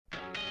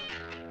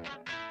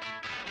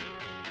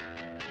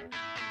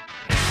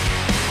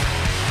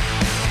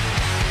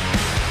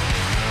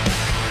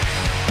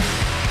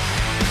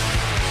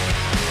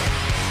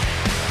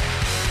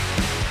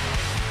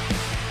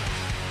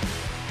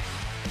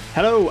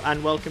Hello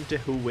and welcome to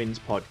Who Wins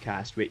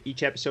podcast, where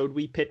each episode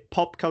we pit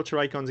pop culture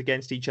icons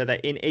against each other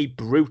in a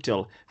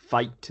brutal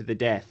fight to the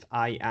death.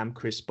 I am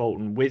Chris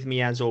Bolton. With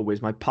me, as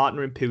always, my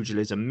partner in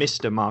pugilism,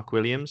 Mr. Mark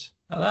Williams.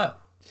 Hello.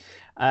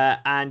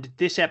 And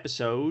this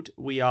episode,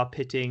 we are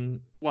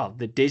pitting, well,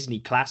 the Disney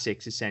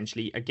classics,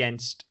 essentially,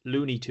 against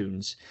Looney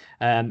Tunes.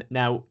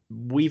 Now,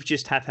 we've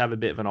just had to have a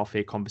bit of an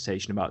off-air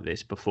conversation about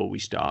this before we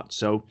start,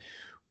 so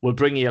we'll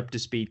bring you up to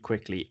speed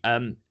quickly.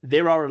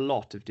 There are a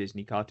lot of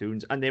Disney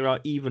cartoons, and there are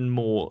even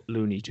more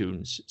Looney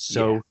Tunes.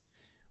 So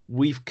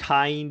we've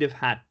kind of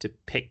had to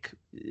pick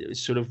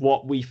sort of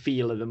what we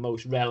feel are the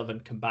most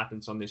relevant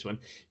combatants on this one.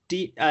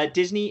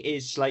 Disney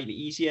is slightly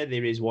easier.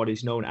 There is what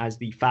is known as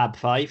the Fab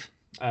Five,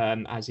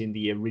 as in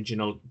the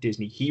original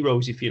Disney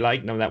heroes, if you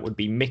like. Now, that would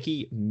be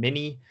Mickey,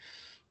 Minnie,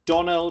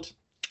 Donald,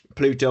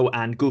 Pluto,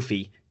 and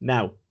Goofy.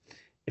 Now,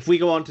 if we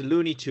go on to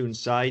Looney Tunes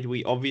side,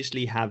 we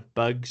obviously have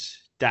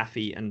Bugs,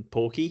 Daffy and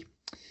Porky,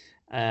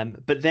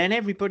 but then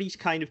everybody's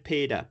kind of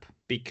paired up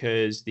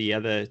because the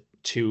other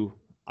two,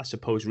 I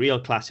suppose, real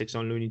classics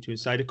on Looney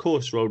Tunes side, of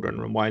course,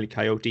 Roadrunner and Wile E.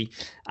 Coyote,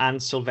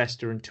 and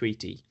Sylvester and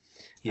Tweety.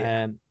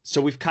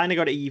 So we've kind of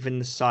got to even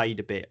the side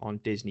a bit on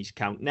Disney's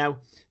count. Now,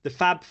 the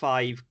Fab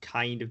Five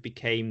kind of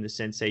became the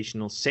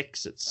sensational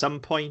six at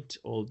some point,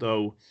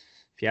 although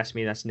if you ask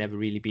me, that's never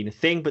really been a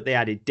thing. But they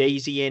added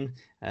Daisy in.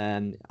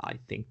 I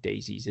think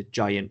Daisy's a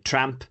giant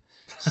tramp,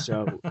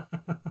 so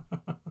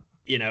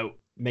you know,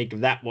 make of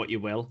that what you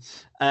will.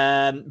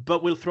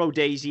 But we'll throw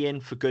Daisy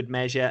in for good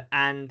measure,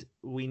 and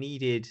we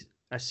needed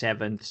a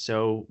seventh,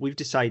 so we've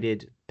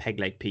decided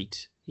Pegleg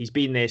Pete. He's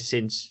been there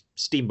since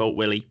Steamboat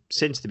Willie,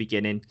 since the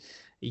beginning.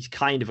 He's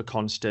kind of a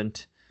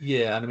constant.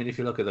 Yeah, and I mean, if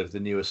you look at the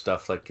newer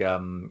stuff like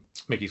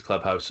Mickey's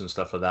Clubhouse and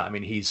stuff like that, I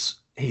mean, he's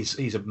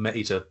a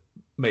major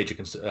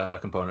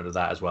component of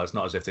that as well. It's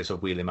not as if they sort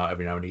of wheel him out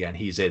every now and again.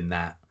 He's in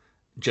that,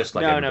 just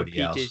like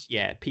everybody else.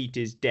 Pete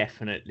is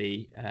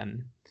definitely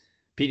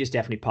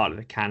part of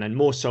the canon,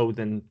 more so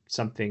than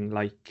something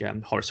like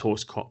Horace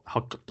Horsecollar,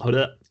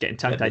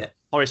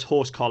 Horace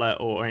Horsecollar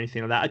or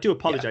anything like that. I do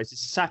apologize.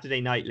 It's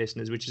Saturday night,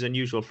 listeners, which is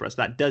unusual for us.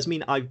 That does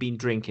mean I've been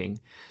drinking,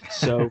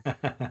 so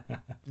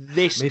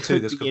this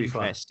could be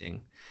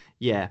interesting.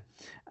 Yeah.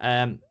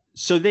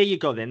 So there you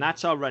go then.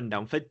 That's our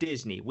rundown. For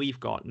Disney, we've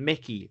got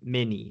Mickey,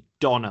 Minnie,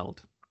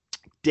 Donald,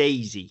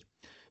 Daisy,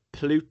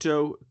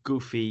 Pluto,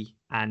 Goofy,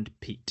 and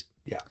Pete.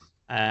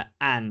 Yeah.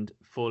 And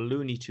for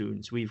Looney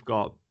Tunes, we've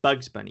got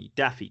Bugs Bunny,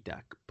 Daffy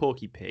Duck,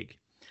 Porky Pig,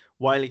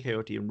 Wile E.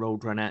 Coyote and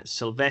Roadrunner,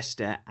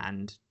 Sylvester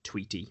and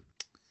Tweety.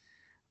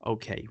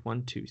 Okay,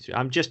 1, 2, 3.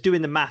 I'm just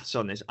doing the maths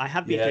on this. I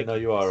have been. Yeah, no,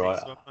 you are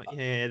right.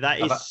 Yeah,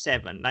 that is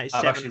seven. That is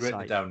I've seven. actually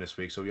written it down this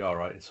week, so you're all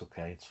right. It's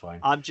okay. It's fine.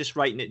 I'm just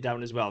writing it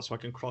down as well, so I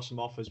can cross them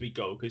off as we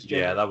go. Because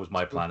that was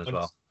my plan as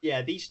well.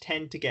 Yeah, these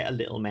tend to get a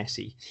little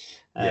messy.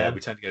 We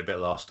tend to get a bit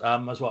lost.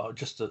 As well,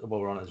 just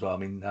while we're on it as well. I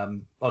mean,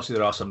 obviously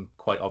there are some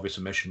quite obvious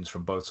omissions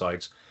from both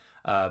sides.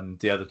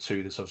 The other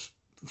two that sort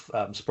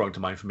of sprung to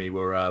mind for me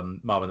were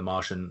Marvin the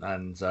Martian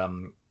and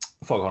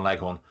Foghorn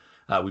Leghorn.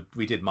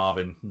 We did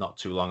Marvin not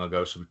too long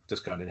ago, so we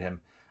discounted him.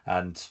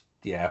 And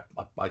yeah,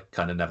 I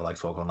kind of never liked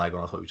Foghorn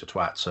Leghorn. I thought he was a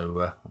twat,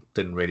 so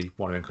didn't really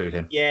want to include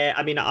him. Yeah,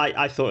 I mean,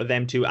 I thought of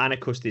them too. And of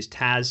course, there's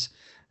Taz.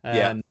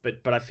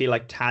 But I feel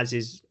like Taz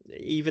is,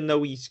 even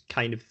though he's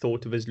kind of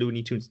thought of as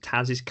Looney Tunes,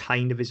 Taz is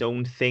kind of his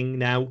own thing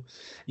now.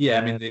 Yeah,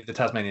 I mean, the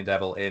Tasmanian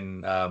Devil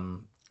in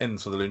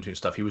sort of the Looney Tunes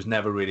stuff, he was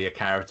never really a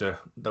character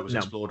that was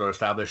explored or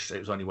established. It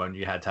was only when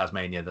you had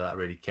Tasmania that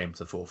really came to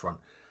the forefront.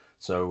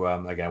 So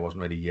again,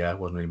 wasn't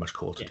really much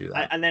call to do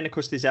that. And then of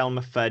course there's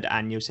Elmer Fudd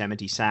and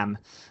Yosemite Sam.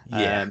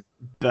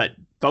 But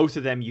both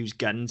of them use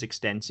guns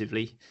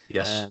extensively.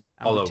 Yes,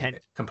 although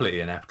completely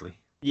ineptly.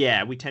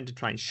 Yeah, we tend to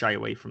try and shy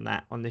away from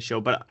that on this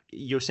show. But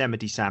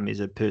Yosemite Sam is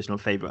a personal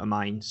favorite of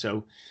mine,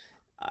 so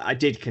I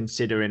did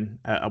consider him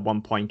at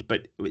one point.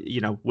 But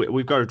you know,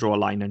 we've got to draw a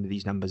line under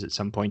these numbers at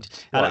some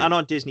point. Right. And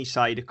on Disney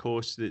side, of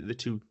course, the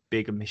two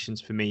big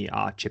omissions for me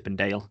are Chip and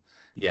Dale.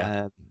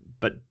 Yeah.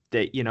 But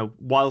they, you know,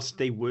 whilst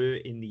they were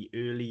in the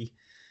early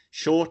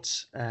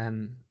shorts,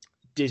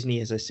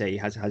 Disney, as I say,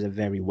 has a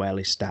very well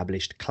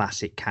established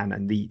classic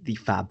canon, the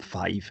Fab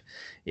Five,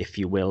 if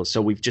you will.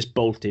 So we've just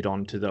bolted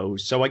onto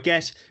those. So I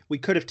guess we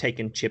could have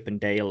taken Chip and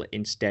Dale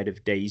instead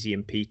of Daisy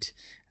and Pete.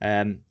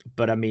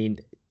 But I mean,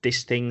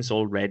 this thing's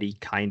already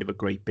kind of a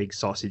great big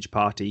sausage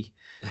party.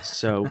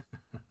 So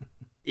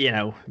you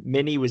know,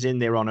 Minnie was in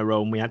there on her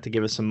own. We had to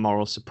give her some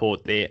moral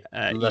support there.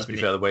 Let's be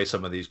fair, the way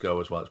some of these go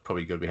as well, it's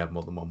probably good we have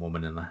more than one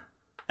woman in there.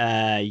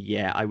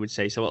 Yeah, I would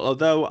say so.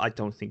 Although I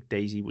don't think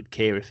Daisy would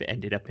care if it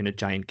ended up in a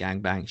giant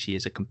gangbang. She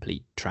is a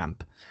complete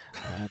tramp.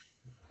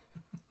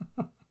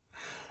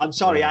 I'm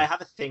sorry, I have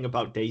a thing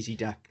about Daisy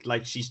Duck.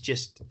 Like, she's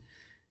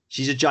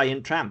a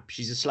giant tramp.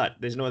 She's a slut.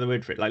 There's no other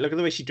word for it. Like, look at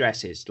the way she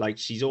dresses. Like,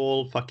 she's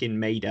all fucking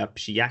made up.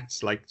 She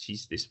acts like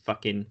she's this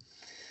fucking,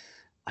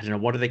 I don't know,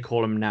 what do they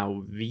call them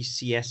now?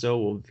 VCSO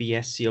or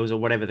VSCOs or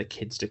whatever the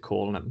kids are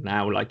calling them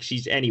now. Like,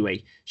 she's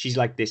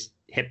like this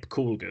hip,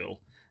 cool girl.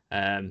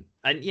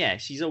 And yeah,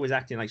 she's always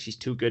acting like she's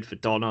too good for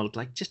Donald.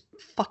 Like, just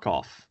fuck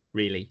off,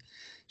 really.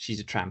 she's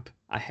a tramp.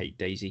 I hate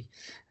Daisy.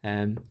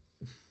 No,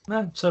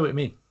 so what I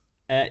mean.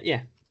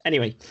 Yeah.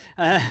 Anyway,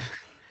 I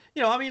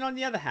mean, on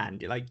the other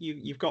hand, like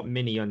you've got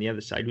Minnie on the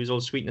other side, who's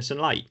all sweetness and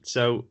light.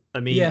 So, I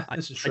mean, Yeah,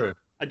 this is true.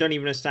 I don't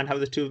even understand how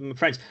the two of them are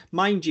friends.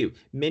 Mind you,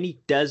 Minnie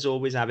does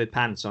always have her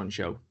pants on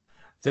show.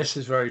 This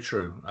is very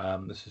true.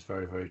 This is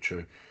very, very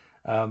true.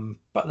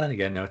 But then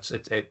again,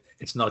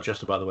 it's not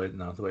just about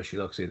the way she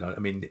looks. I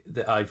mean,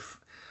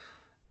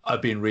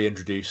 I've been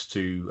reintroduced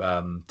to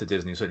the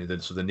Disney, certainly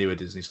the newer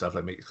Disney stuff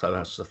like Mickey's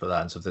Clubhouse and stuff like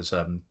that. And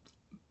so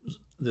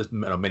there's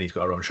Minnie's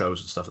got her own shows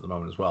and stuff at the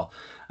moment as well.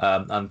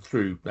 And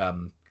through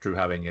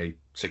having a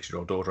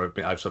 6-year-old daughter,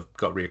 I've sort of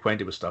got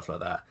reacquainted with stuff like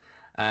that.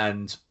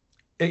 And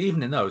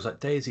even in those, like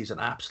Daisy's an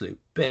absolute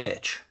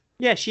bitch.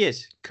 Yeah, she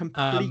is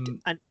complete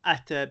and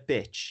utter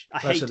bitch. I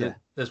hate her.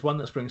 There's one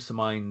that springs to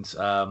mind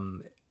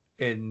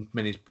in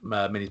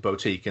Minnie's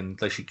boutique,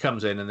 and like she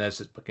comes in, and there's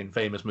this fucking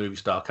famous movie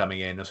star coming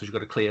in, and so she's got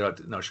to clear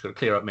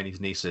out Minnie's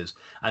nieces,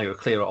 and you've got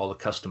to clear out all the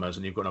customers,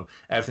 and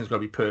everything's got to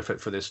be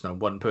perfect for this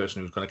one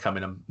person who's going to come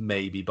in and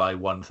maybe buy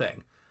one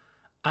thing,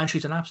 and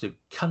she's an absolute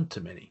cunt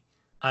to Minnie.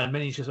 And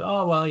Minnie's just,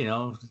 oh,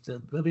 well,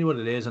 they'll be what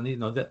it is. And,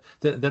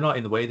 they're not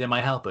in the way. They're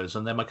my helpers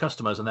and they're my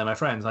customers and they're my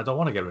friends. And I don't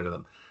want to get rid of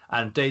them.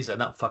 And Daisy said,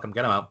 no, fuck them,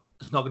 get them out.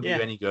 It's not going to do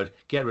you any good.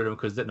 Get rid of them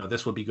because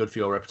this will be good for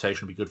your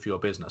reputation, be good for your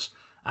business.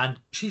 And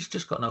she's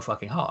just got no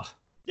fucking heart.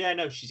 Yeah,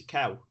 no, she's a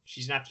cow.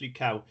 She's an absolute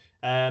cow.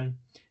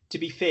 To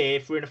be fair,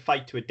 if we're in a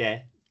fight to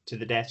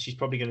the death, she's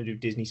probably going to do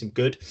Disney some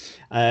good.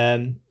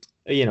 Whereas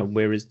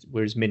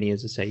Minnie,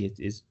 as I say,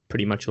 is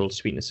pretty much all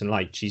sweetness and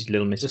light. She's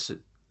Little Miss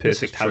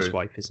Perfect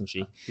housewife, isn't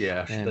she?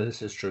 Yeah,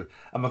 this is true.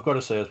 And I've got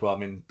to say as well, I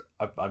mean,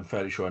 I'm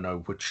fairly sure I know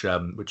which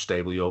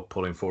stable you're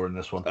pulling for in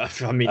this one.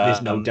 I mean,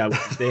 there's no doubt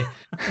there.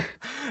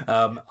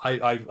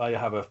 I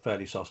have a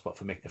fairly soft spot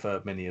for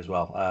Minnie as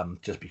well,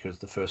 just because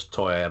the first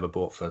toy I ever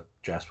bought for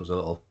Jess was a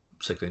little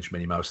 6-inch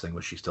Minnie Mouse thing,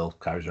 which she still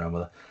carries around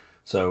with her.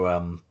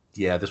 So,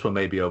 this one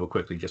may be over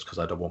quickly just because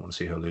I don't want to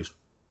see her lose.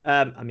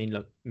 I mean,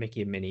 look,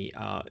 Mickey and Minnie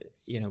are,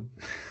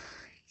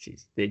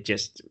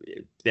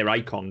 they're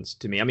icons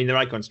to me. I mean, they're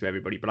icons to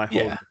everybody, but I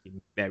hold Mickey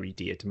very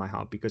dear to my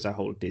heart because I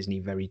hold Disney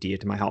very dear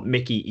to my heart.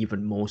 Mickey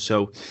even more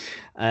so.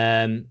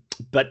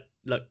 But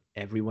look,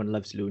 everyone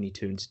loves Looney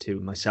Tunes too,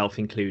 myself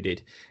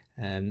included.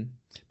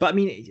 But I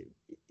mean,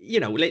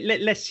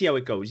 let's see how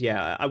it goes.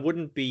 Yeah, I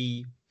wouldn't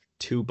be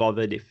too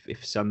bothered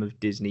if some of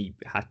Disney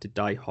had to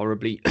die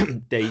horribly.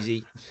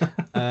 Daisy.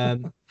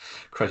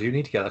 Chris, you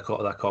need to get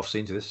that cough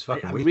scene to this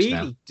fucking week. I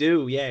really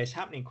do. Yeah, it's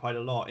happening quite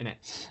a lot, isn't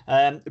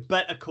it?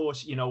 But of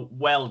course,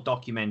 well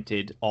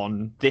documented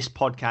on this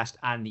podcast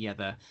and the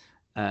other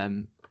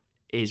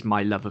is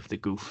my love of the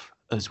goof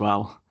as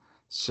well.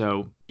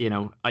 So,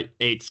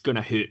 it's going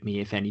to hurt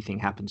me if anything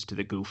happens to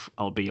the goof,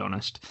 I'll be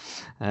honest.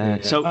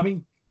 So, I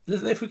mean,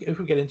 if we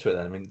get into it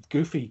then, I mean,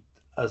 Goofy,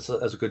 as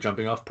a good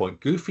jumping off point,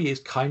 Goofy is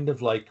kind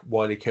of like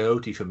Wile E.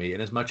 Coyote for me,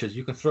 in as much as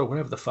you can throw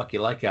whatever the fuck you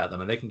like at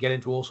them and they can get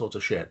into all sorts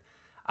of shit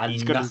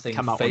and nothing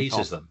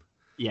phases them.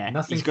 Yeah,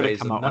 nothing phases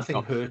them,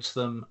 nothing hurts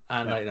them.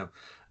 And I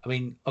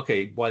mean,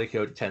 okay, Wile E.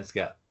 Coyote tends to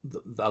get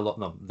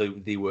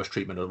the worst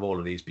treatment of all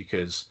of these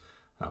because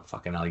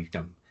fucking hell,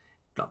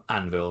 got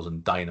anvils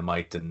and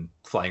dynamite and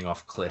flying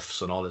off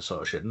cliffs and all this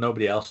sort of shit.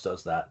 Nobody else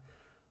does that,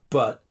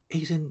 but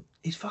he's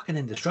fucking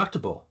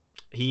indestructible.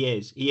 He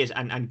is,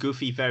 and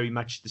Goofy very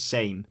much the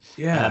same.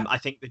 Yeah. I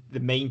think the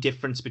main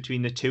difference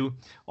between the two,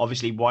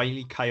 obviously, Wile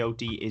E.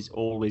 Coyote is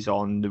always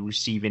on the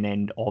receiving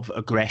end of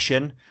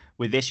aggression.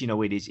 With this,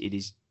 it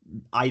is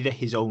either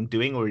his own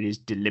doing or it is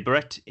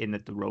deliberate in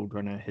that the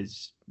Roadrunner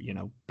has,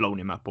 blown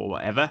him up or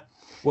whatever.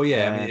 Well,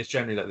 yeah, I mean, it's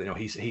generally like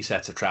he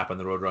sets a trap and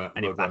the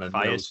Roadrunner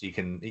knows he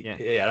can.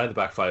 Either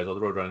backfires or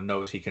the Roadrunner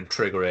knows he can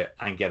trigger it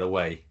and get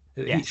away.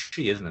 Yeah.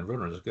 She isn't it?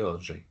 Roadrunner's a girl,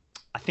 isn't she?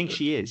 I think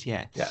she is,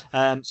 yeah.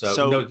 Yeah.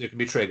 So it can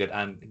be triggered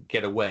and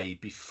get away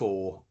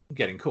before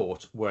getting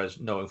caught,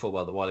 whereas knowing full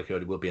well that Wile E.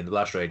 Coyote will be in the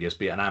blast radius,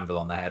 be it an anvil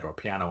on the head or a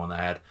piano on the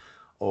head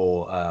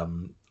or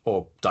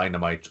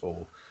dynamite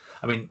or...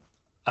 I mean,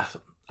 I've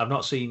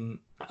not seen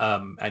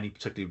any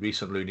particularly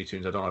recent Looney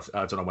Tunes. I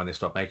don't know when they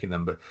stopped making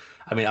them, but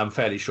I mean, I'm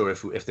fairly sure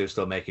if they're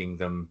still making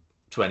them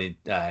to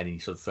any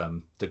sort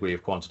of degree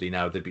of quantity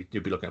now,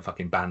 you'd be looking at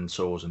fucking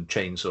bandsaws and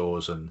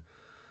chainsaws and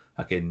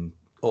fucking...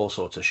 all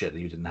sorts of shit that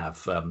you didn't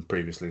have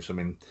previously. So, I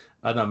mean,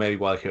 I don't know, maybe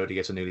Wile E. Coyote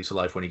gets a new lease of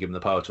life when you give him the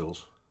power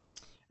tools.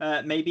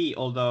 Maybe,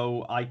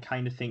 although I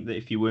kind of think that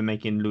if you were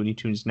making Looney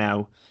Tunes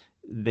now,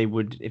 they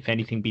would, if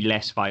anything, be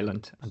less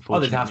violent,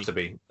 unfortunately. Oh, they'd have to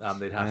be.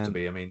 They'd have to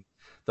be. I mean,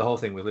 the whole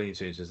thing with Looney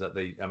Tunes is that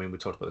we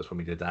talked about this when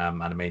we did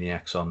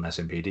Animaniacs on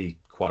SMPD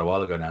quite a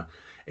while ago now,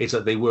 is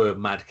that they were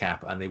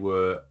madcap and they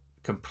were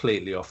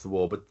completely off the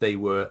wall, but they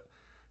were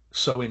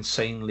so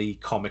insanely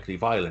comically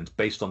violent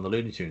based on the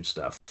Looney Tunes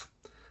stuff.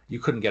 You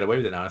couldn't get away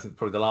with it now. I think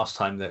probably the last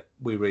time that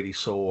we really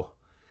saw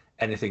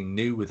anything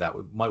new with that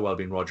might well have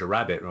been Roger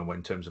Rabbit,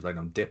 in terms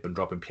of dip and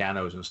dropping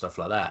pianos and stuff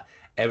like that.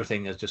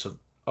 Everything has just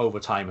over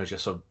time has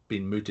just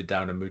been mooted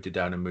down and mooted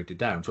down and mooted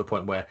down to a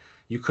point where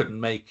you couldn't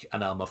make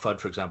an Elmer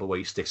Fudd, for example, where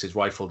he sticks his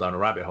rifle down a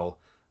rabbit hole.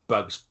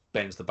 Bugs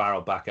bends the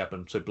barrel back up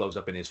and so it blows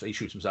up in his face. He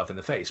shoots himself in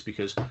the face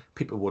because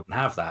people wouldn't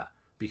have that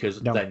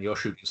because No. then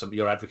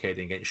you're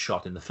advocating getting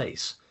shot in the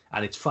face,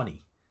 and it's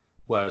funny.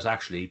 Whereas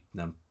actually,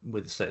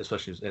 with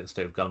especially in the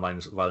state of gun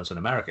violence in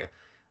America,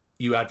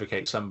 you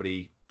advocate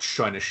somebody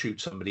trying to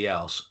shoot somebody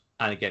else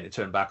and again it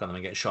turned back on them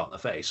and get shot in the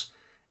face.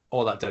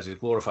 All that does is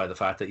glorify the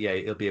fact that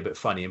it'll be a bit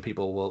funny and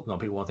people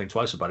won't think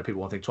twice about it. People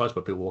won't think twice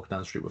about people walking down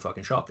the street with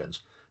fucking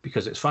shotguns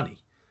because it's funny.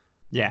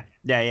 Yeah.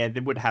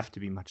 There would have to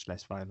be much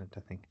less violent, I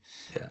think.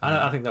 Yeah, and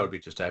I think that would be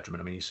just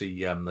detriment. I mean, you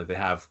see, like they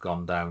have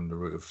gone down the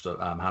route of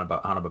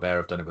Hanna-Barbera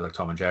have done it with like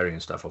Tom and Jerry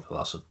and stuff over the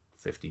last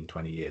 15,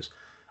 20 years.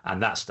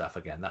 And that stuff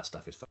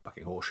is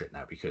fucking horseshit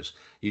now because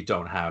you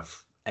don't have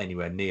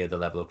anywhere near the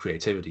level of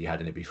creativity you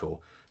had in it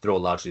before. They're all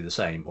largely the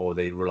same, or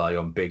they rely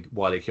on big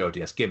Wile E.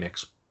 Coyote-esque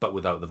gimmicks, but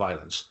without the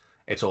violence.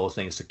 It's all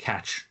things to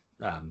catch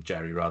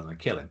Jerry rather than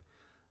kill him.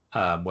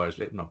 Whereas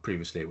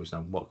previously it was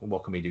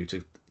what can we do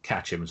to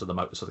catch him so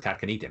the cat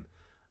can eat him,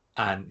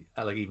 and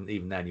like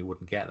even then you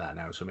wouldn't get that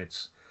now. So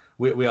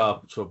we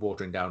are sort of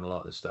watering down a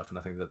lot of this stuff, and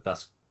I think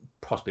that's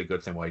possibly a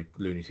good thing why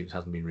Looney Tunes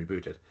hasn't been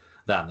rebooted.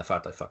 That and the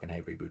fact I fucking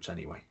hate reboots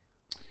anyway.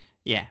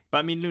 Yeah, but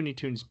I mean, Looney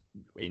Tunes,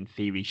 in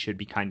theory, should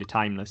be kind of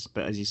timeless.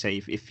 But as you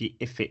say, if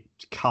it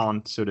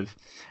can't sort of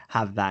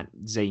have that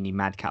zany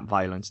madcap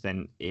violence,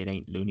 then it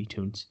ain't Looney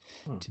Tunes,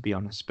 to be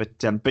honest.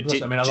 But a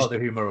lot of the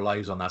humor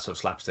relies on that sort of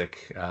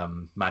slapstick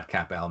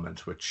madcap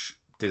element, which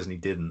Disney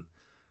didn't.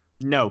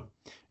 No,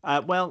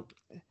 well,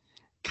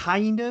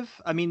 kind of.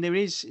 I mean, there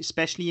is,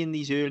 especially in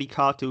these early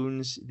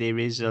cartoons, there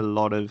is a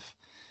lot of,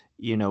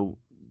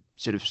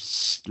 sort of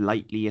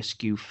slightly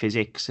askew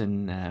physics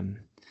and.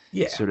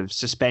 Sort of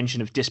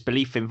suspension of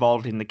disbelief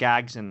involved in the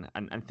gags and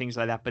things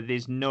like that. But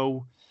there's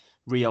no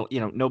real,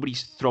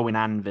 nobody's throwing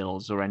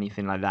anvils or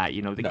anything like that.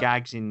 The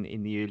gags in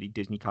the early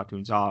Disney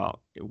cartoons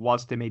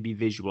whilst they may be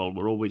visual,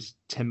 were always,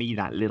 to me,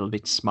 that little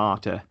bit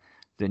smarter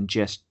than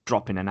just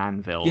dropping an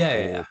anvil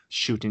or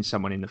shooting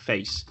someone in the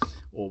face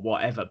or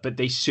whatever. But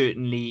they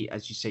certainly,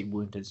 as you say,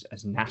 weren't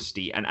as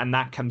nasty. And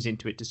that comes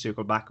into it to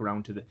circle back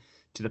around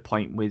to the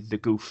point with the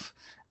goof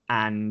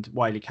and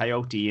Wile E.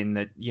 Coyote, in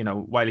that,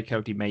 Wile E.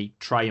 Coyote may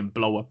try and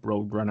blow up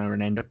Roadrunner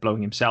and end up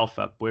blowing himself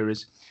up,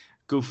 whereas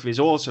Goof is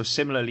also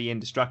similarly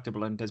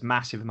indestructible and does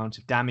massive amounts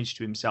of damage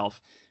to himself,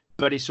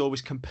 but it's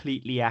always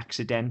completely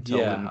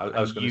accidental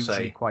and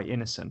usually quite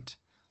innocent.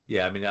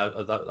 Yeah, I mean,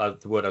 the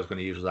word I was going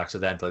to use was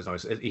accidental.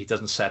 He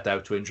doesn't set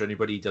out to injure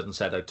anybody. He doesn't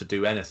set out to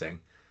do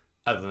anything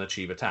other than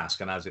achieve a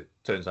task. And as it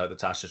turns out, the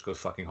task just goes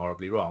fucking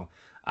horribly wrong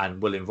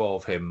and will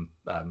involve him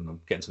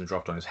getting something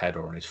dropped on his head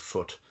or on his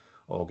foot,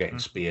 or getting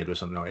speared or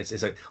something.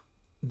 It's like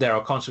there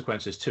are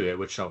consequences to it,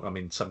 which, I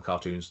mean, some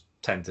cartoons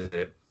tend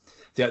to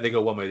they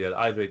go one way or the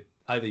other.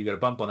 Either you get a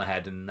bump on the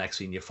head and the next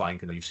scene you're fine,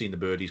 you've seen the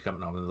birdies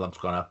coming on and the lump's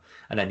gone up,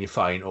 and then you're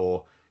fine,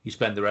 or you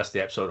spend the rest of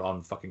the episode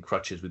on fucking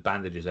crutches with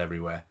bandages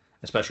everywhere,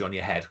 especially on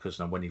your head, because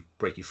when you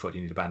break your foot,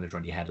 you need a bandage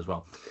on your head as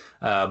well.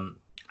 And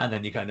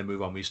then you kind of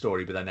move on with your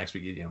story, but then next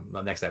week,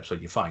 the next episode,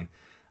 you're fine.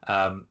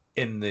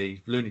 In the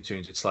Looney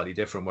Tunes, it's slightly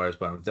different, whereas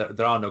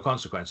there are no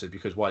consequences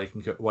because Wile E.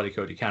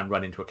 Coyote can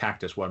run into a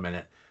cactus 1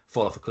 minute,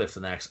 fall off a cliff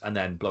the next, and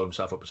then blow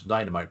himself up with some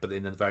dynamite. But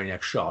in the very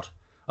next shot,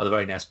 or the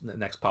very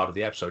next part of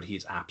the episode,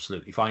 he's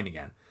absolutely fine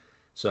again.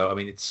 So, I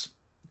mean, it's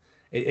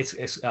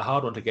a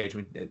hard one to gauge. I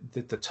mean,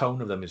 the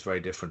tone of them is very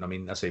different. I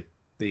mean, I say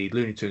the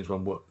Looney Tunes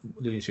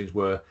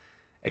were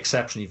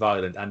exceptionally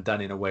violent and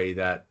done in a way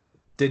that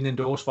didn't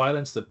endorse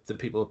violence. The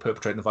people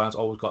perpetrating the violence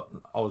always got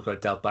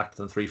it dealt back to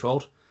them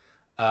threefold.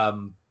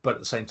 But at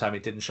the same time,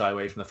 it didn't shy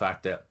away from the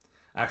fact that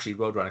actually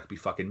Roadrunner could be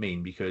fucking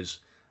mean because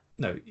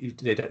Wile E.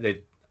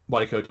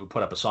 Coyote would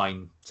put up a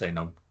sign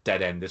saying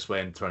dead end this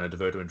way and trying to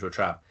divert him into a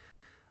trap,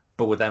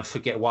 but would then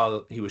forget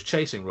while he was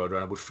chasing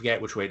Roadrunner, would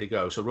forget which way to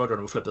go. So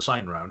Roadrunner would flip the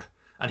sign around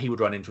and he would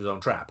run into his own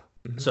trap.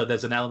 Mm-hmm. So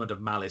there's an element of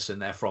malice in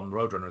there from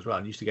Roadrunner as well.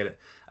 And used to get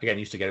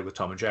it with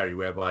Tom and Jerry,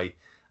 whereby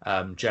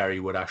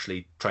Jerry would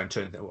actually try and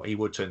turn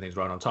things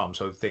around on Tom.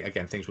 So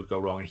things would go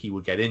wrong and he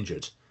would get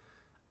injured.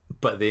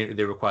 But they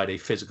required a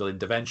physical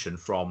intervention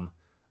from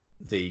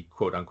the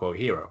quote-unquote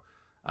hero,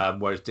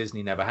 whereas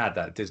Disney never had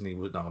that. Disney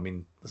was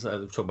talking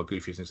about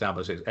Goofy as an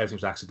example, everything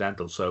was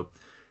accidental, so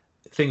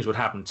things would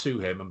happen to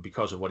him and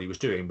because of what he was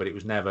doing, but it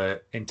was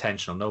never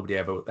intentional. Nobody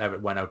ever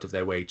went out of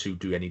their way to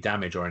do any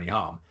damage or any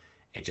harm.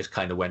 It just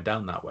kind of went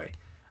down that way.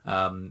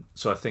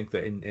 So I think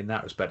that in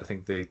that respect, I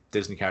think the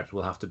Disney characters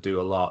will have to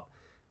do a lot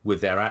with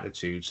their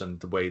attitudes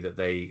and the way that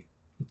they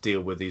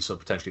deal with these sort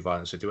of potentially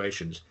violent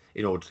situations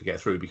in order to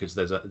get through, because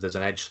there's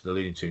an edge to the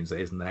Looney Tunes that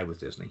isn't there with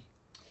Disney.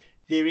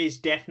 There is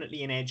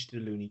definitely an edge to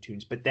the Looney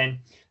Tunes, but then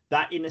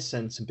that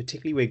innocence, and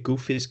particularly where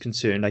Goof is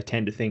concerned, I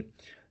tend to think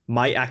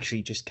might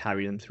actually just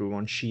carry them through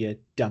on sheer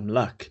dumb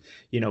luck.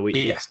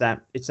 It's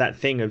that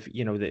thing of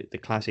the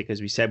classic,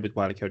 as we said with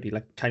Wile E. Coyote,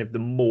 like kind of the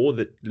more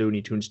that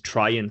Looney Tunes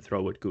try and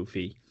throw at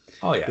Goofy,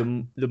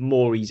 the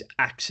more he's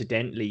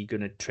accidentally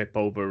going to trip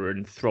over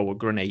and throw a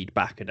grenade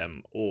back at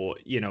him, or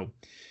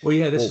Well,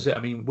 yeah, this is it.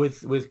 I mean,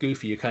 with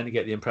Goofy, you kind of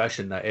get the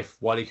impression that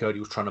if Wile E. Coyote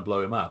was trying to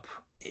blow him up,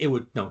 it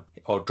would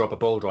or drop a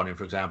boulder on him,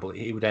 for example,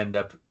 he would end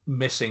up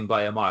missing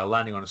by a mile,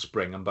 landing on a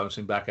spring and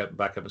bouncing back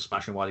up and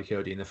smashing Wile E.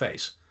 Coyote in the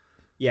face.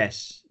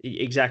 Yes,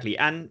 exactly.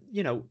 And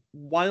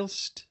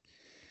whilst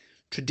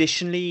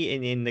traditionally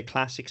in the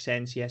classic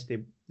sense, yes,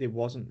 there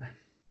wasn't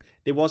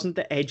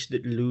the edge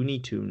that Looney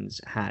Tunes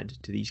had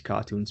to these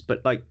cartoons,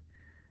 but like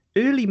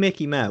early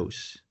Mickey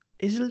Mouse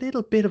is a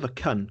little bit of a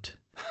cunt.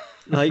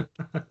 Like,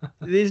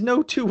 there's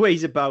no two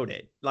ways about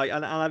it. Like,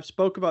 and I've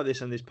spoke about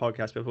this on this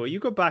podcast before. You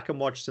go back and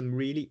watch some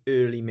really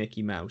early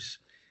Mickey Mouse.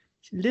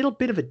 He's a little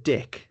bit of a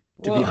dick,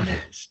 to be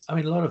honest. I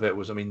mean, a lot of it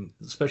was,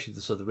 especially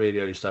the really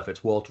early stuff.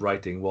 It's Walt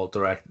writing, Walt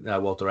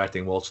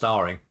directing, Walt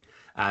starring,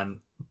 and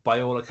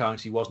by all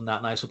accounts, he wasn't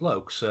that nice a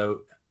bloke.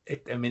 So,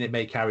 it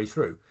may carry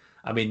through.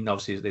 I mean,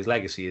 obviously, his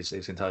legacy is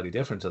entirely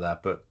different to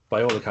that, but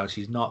by all accounts,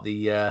 he's not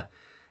the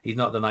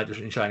knight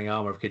in shining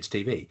armor of kids'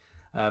 TV.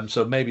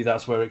 So maybe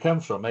that's where it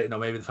comes from. Maybe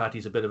the fact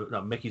Mickey's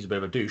a bit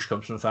of a douche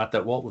comes from the fact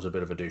that Walt was a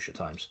bit of a douche at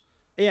times.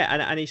 Yeah,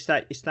 and it's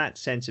that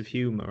sense of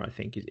humor, I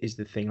think, is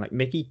the thing. Like,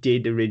 Mickey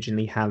did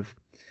originally have,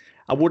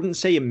 I wouldn't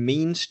say a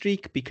mean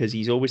streak because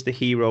he's always the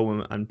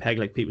hero and Peg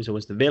Leg Pete was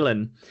always the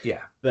villain.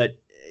 Yeah.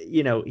 But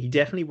he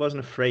definitely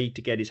wasn't afraid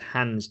to get his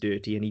hands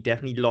dirty, and he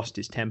definitely lost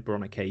his temper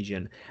on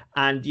occasion.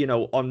 And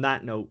on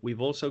that note,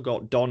 we've also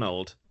got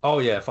Donald. Oh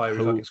yeah, fiery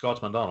fucking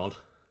Scotsman Donald,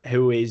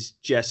 who is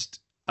just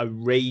a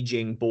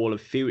raging ball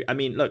of fury. I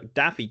mean, look,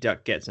 Daffy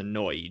Duck gets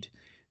annoyed.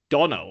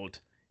 Donald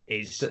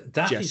is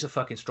Daffy's a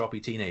fucking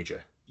stroppy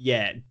teenager.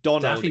 Yeah,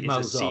 Donald Daffy is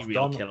a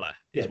serial killer.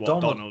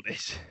 Donald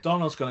is.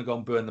 Donald's going to go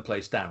and burn the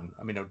place down.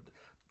 I mean,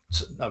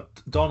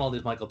 Donald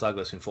is Michael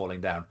Douglas in Falling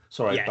Down.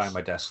 Sorry, I banged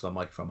my desk, so the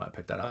microphone might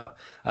pick that up.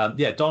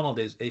 Donald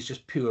is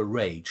just pure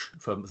rage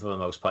for the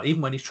most part.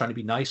 Even when he's trying to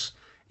be nice,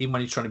 even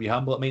when he's trying to be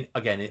humble. I mean,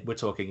 again, we're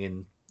talking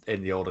in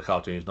the older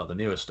cartoons, not the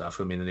newer stuff.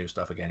 I mean, the new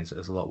stuff again is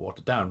a lot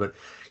watered down. But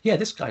yeah,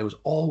 this guy was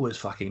always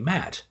fucking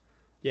mad.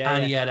 Yeah,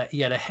 and he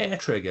had a hair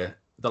trigger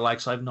the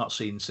likes I've not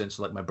seen since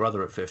like my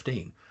brother at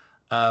 15.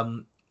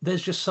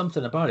 There's just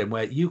something about him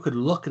where you could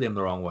look at him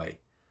the wrong way,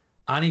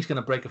 and he's going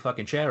to break a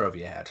fucking chair over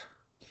your head.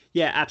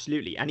 Yeah,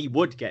 absolutely, and he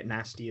would get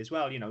nasty as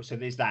well. So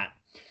there's that.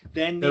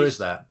 Then there is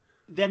that.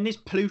 Then there's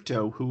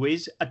Pluto, who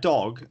is a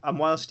dog, and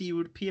whilst he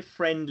would appear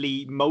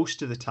friendly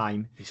most of the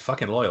time, he's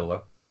fucking loyal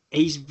though.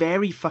 He's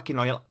very fucking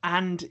loyal,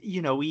 and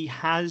he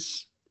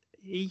has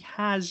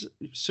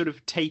sort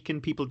of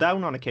taken people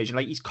down on occasion.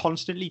 Like, he's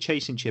constantly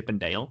chasing Chip and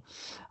Dale,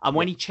 and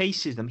when he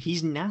chases them,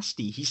 he's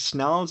nasty. He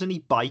snarls and he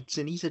bites,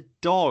 and he's a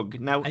dog.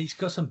 Now, and he's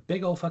got some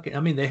big old fucking. I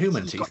mean, they're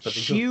human teeth, but they're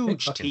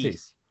huge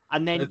teeth.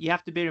 And then you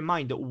have to bear in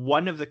mind that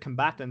one of the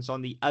combatants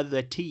on the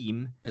other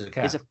team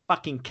is a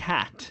fucking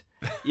cat.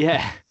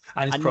 Yeah.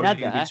 And he's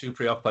probably going to be too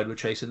preoccupied with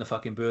chasing the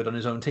fucking bird on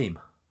his own team.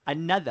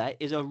 Another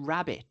is a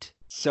rabbit.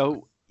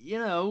 So,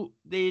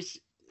 there's...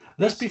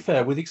 Let's be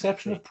fair, with the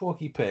exception of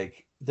Porky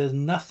Pig, there's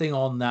nothing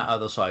on that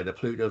other side that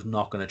Pluto's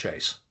not going to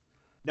chase.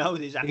 No,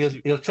 there's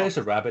absolutely He'll chase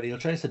a rabbit, he'll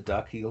chase a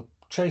duck, he'll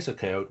chase a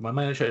coyote. Well,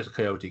 might chase a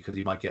coyote because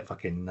he might get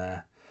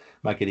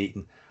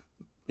eaten.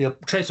 He'll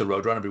chase a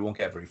roadrunner, but he won't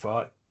get very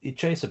far. He'd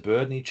chase a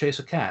bird and he'd chase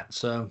a cat.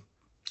 So,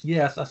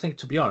 yeah, I think,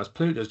 to be honest,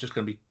 Pluto's just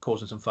going to be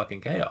causing some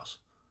fucking chaos.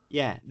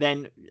 Yeah,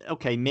 then,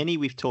 okay, Minnie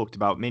we've talked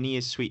about. Minnie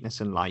is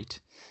sweetness and light.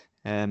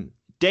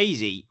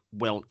 Daisy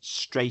will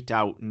straight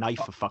out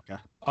knife a fucker.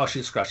 Oh,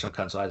 she'll scratch some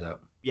cunt's eyes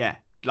out. Yeah,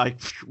 like,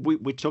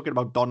 we're talking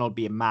about Donald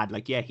being mad.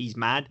 Like, yeah, he's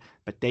mad,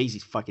 but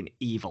Daisy's fucking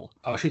evil.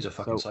 Oh, she's a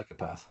fucking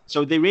psychopath.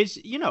 So there is,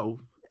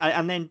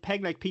 and then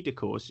Peg Leg Pete, of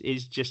course,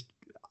 is just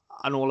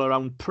an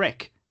all-around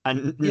prick.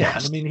 And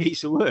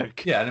piece of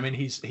work. Yeah, and I mean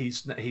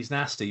he's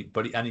nasty,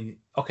 but a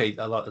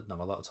lot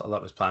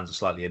of his plans are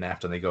slightly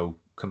inept and they go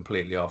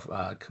completely off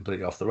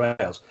the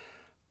rails.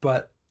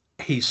 But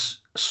he's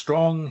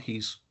strong.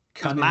 He's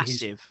cunning.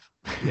 He's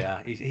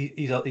massive.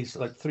 He's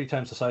like 3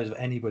 times the size of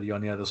anybody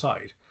on the other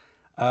side.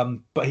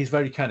 But he's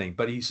very cunning.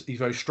 But he's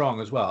very strong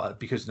as well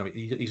because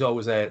he's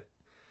always there.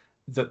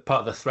 The part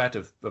of the threat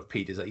of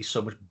Pete is that he's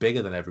so much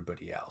bigger than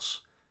everybody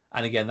else.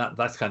 And again,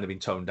 that's kind of been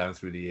toned down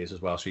through the years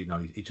as well. So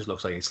he just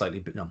looks like he's slightly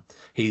bit.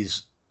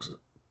 He's,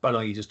 I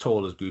don't think he's as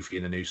tall as Goofy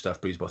in the new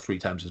stuff, but he's about 3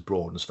 times as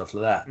broad and stuff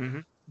like that. Mm-hmm.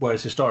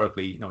 Whereas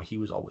historically, he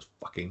was always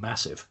fucking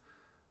massive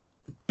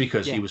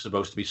because he was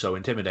supposed to be so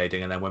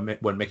intimidating. And then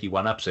when Mickey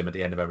one-ups him at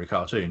the end of every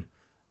cartoon,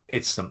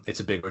 it's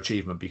a bigger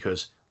achievement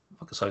because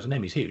look the size of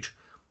him, he's huge.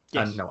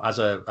 Yes. And as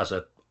a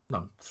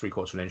 3/4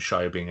 of an inch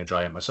shy of being a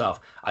giant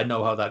myself, I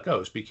know how that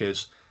goes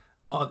because.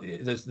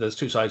 There's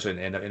 2 sides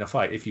in a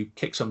fight. If you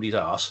kick somebody's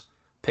ass,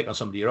 pick on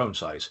somebody your own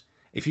size.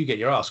 If you get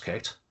your ass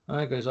kicked,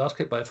 I got his ass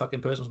kicked by a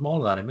fucking person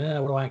smaller than him. Yeah,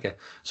 what do I care?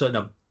 So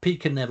no,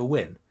 Pete can never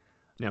win.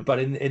 No. But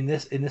in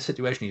this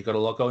situation, he's got a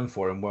lot going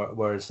for him,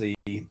 whereas a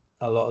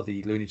lot of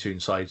the Looney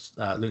Tunes guys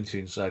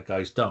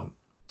don't.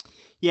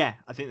 Yeah,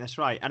 I think that's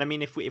right. And I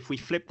mean, if we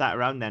flip that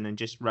around then and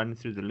just run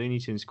through the Looney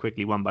Tunes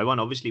quickly one by one,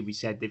 obviously we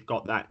said they've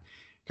got that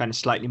kind of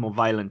slightly more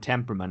violent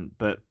temperament,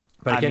 but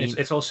again,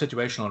 it's all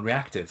situational and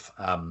reactive.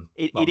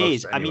 It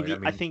is. Anyway,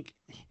 I think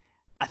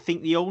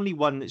the only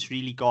one that's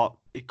really got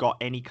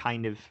any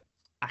kind of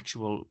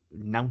actual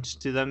nounce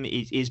to them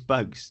is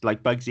Bugs.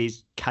 Like Bugs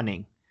is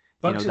cunning.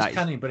 Bugs is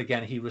cunning, but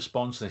again, he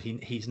responds to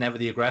it. He's never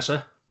the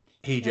aggressor.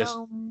 He just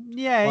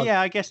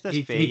I guess that's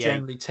fair. He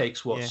generally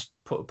takes what's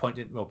put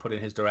in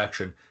his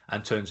direction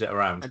and turns it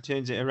around.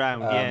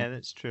 Yeah,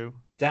 that's true.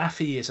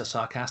 Daffy is a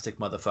sarcastic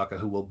motherfucker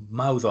who will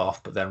mouth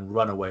off but then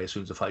run away as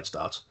soon as the fight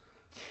starts.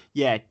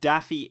 Yeah,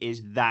 Daffy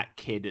is that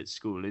kid at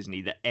school, isn't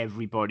he? That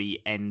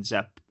everybody ends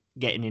up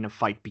getting in a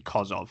fight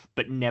because of,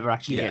 but never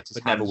actually gets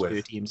his hands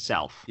dirty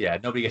himself. Yeah,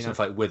 nobody gets in a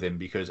fight with him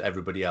because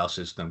everybody else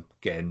is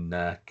getting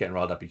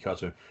riled up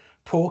because of him.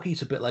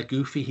 Porky's a bit like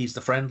Goofy. He's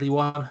the friendly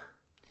one.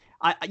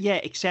 Yeah,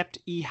 except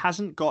he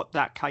hasn't got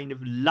that kind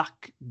of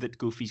luck that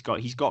Goofy's got.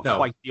 He's got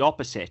quite the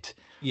opposite.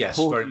 Yes,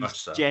 Porky's very much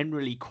so.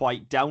 Generally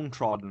quite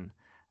downtrodden.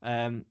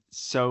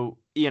 So,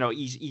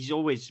 he's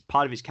always,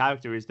 part of his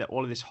character is that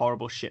all of this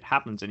horrible shit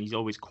happens and he's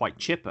always quite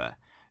chipper.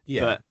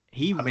 Yeah. But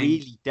he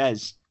really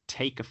does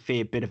take a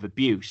fair bit of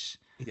abuse.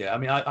 Yeah, I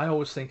mean, I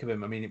always think of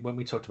him. I mean, when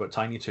we talked about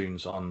Tiny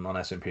Toons on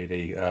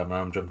SMPD,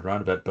 I'm jumping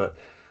around a bit, but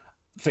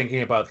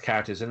thinking about the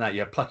characters in that, you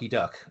have Plucky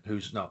Duck,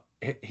 who's not,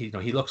 he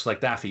looks like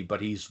Daffy,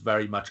 but he's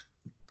very much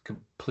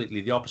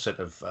completely the opposite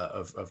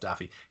of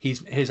Daffy.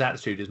 His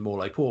attitude is more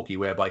like Porky,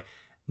 whereby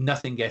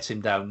nothing gets him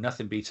down,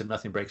 nothing beats him,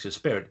 nothing breaks his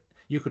spirit.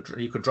 You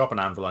could drop an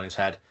anvil on his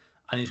head,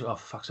 and he's oh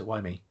fuck's it,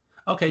 why me?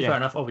 Okay, fair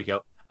enough, off we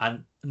go.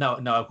 And now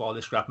I've got all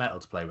this scrap metal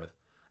to play with.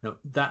 No,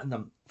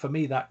 for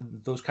me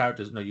those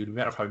characters, you'd be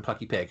better off having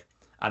Plucky Pig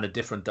and a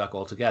different duck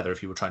altogether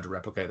if you were trying to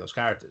replicate those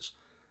characters.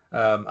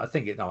 I don't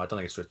think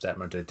it's Rich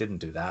Detmer that didn't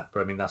do that,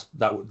 but I mean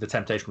the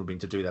temptation would have been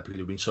to do that because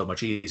it would have been so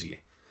much easier.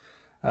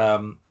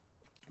 But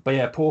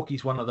yeah,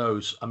 Porky's one of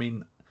those. I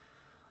mean,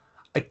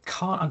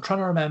 I'm trying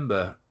to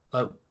remember.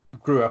 I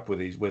grew up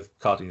with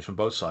cartoons from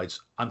both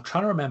sides. I'm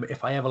trying to remember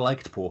if I ever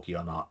liked Porky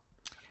or not,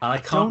 and I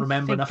can't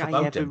remember enough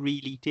about him. I ever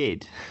really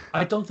did.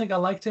 I don't think I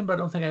liked him, but I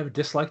don't think I ever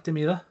disliked him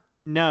either.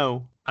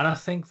 No. And I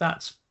think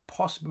that's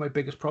possibly my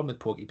biggest problem with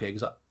Porky Pig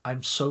is that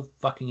I'm so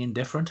fucking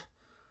indifferent.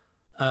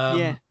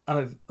 And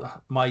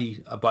my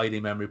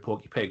abiding memory of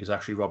Porky Pig is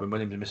actually Robin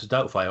Williams and Mrs.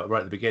 Doubtfire right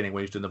at the beginning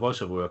when he's doing the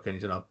voiceover work and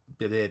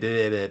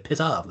he's piss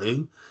off,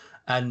 Lou.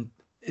 And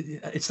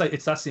that's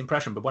the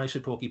impression. But when I say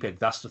Porky Pig,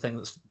 that's the thing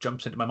that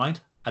jumps into my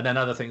mind. And then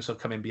other things have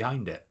come in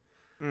behind it.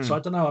 So I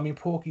don't know. I mean,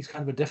 Porky's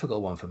kind of a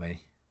difficult one for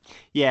me.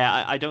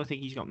 Yeah, I don't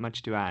think he's got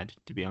much to add,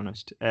 to be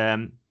honest.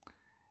 Then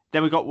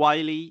we got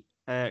Wile E.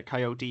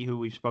 Coyote, who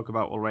we've spoke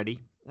about already.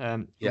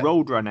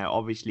 Roadrunner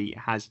obviously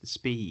has the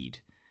speed.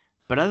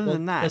 But other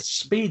than that, there's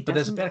speed, but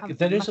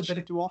there is a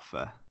bit to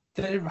offer.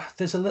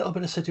 There's a little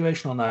bit of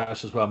situational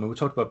analysis as well. I mean, we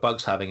talked about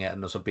Bugs having it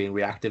and also being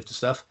reactive to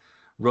stuff.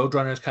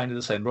 Roadrunner is kind of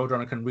the same.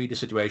 Roadrunner can read a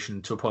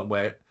situation to a point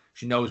where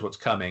she knows what's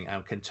coming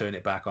and can turn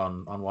it back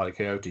on Wile E.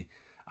 Coyote.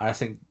 And I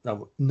think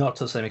not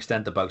to the same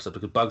extent that Bugs does,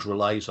 because Bugs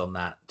relies on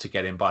that to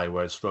get him by,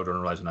 whereas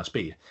Roadrunner relies on that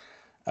speed.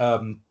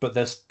 But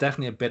there's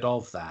definitely a bit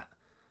of that.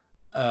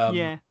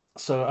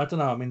 So I don't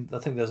know. I mean, I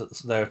think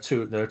there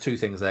are two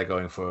things there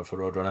going for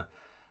Roadrunner.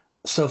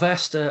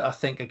 Sylvester, I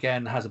think,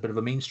 again, has a bit of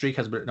a mean streak,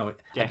 has a bit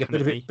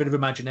of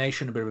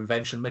imagination, a bit of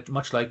invention,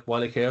 much like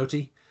Wile E.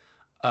 Coyote.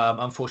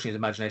 Unfortunately, his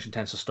imagination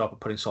tends to stop at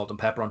putting salt and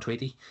pepper on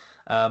Tweety.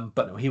 But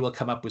no, he will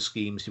come up with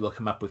schemes, he will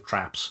come up with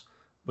traps,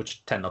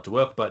 which tend not to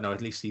work, but no,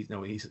 at least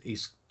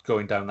he's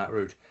going down that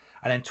route.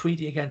 And then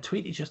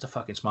Tweety's just a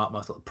fucking smart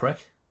mouth little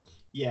prick.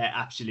 Yeah,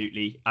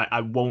 absolutely.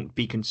 I won't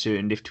be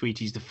concerned if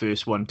Tweety's the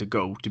first one to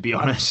go, to be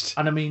honest.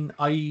 And I mean,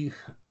 we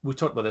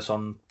talked about this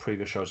on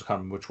previous shows, I can't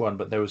remember which one,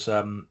 but there was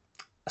a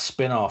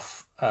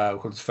spin-off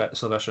called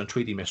Sylvester and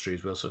Tweety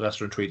Mysteries, where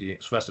Sylvester, Tweety,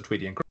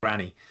 and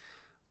Granny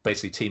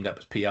basically teamed up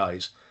as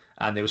PIs,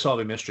 and they were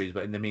solving mysteries,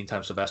 but in the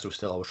meantime, Sylvester was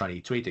still always trying to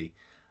eat Tweety.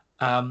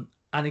 And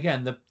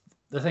again,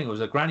 the thing was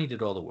that Granny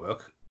did all the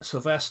work.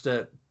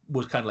 Sylvester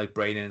was kind of like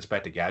Brain and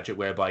Inspector Gadget,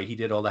 whereby he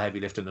did all the heavy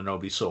lifting that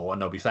nobody saw and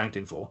nobody thanked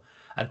him for,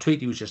 and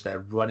Tweety was just there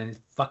running his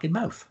fucking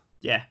mouth.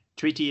 Yeah,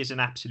 Tweety is an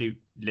absolute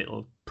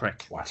little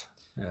prick. What?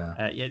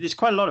 Yeah. There's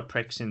quite a lot of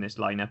pricks in this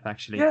lineup,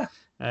 actually. Yeah.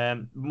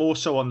 More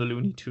so on the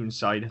Looney Tunes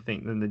side, I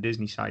think, than the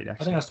Disney side, actually.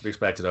 I think that's to be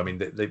expected. I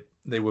mean,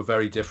 they were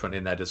very different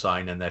in their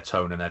design and their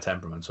tone and their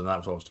temperaments, and that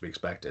was always to be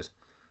expected.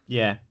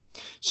 Yeah.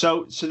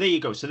 So there you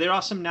go. So there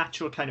are some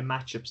natural kind of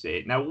matchups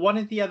there. Now, one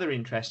of the other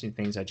interesting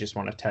things I just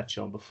want to touch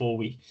on before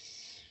we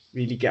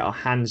really get our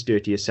hands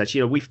dirty as such,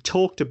 we've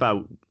talked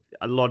about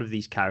a lot of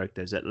these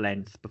characters at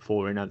length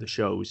before in other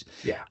shows.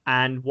 Yeah.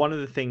 And one of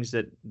the things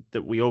that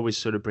we always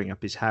sort of bring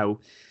up is how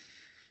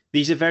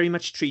these are very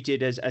much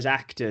treated as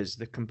actors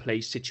that can play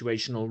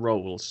situational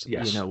roles.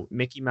 Yes.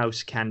 Mickey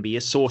Mouse can be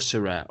a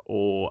sorcerer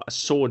or a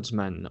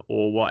swordsman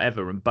or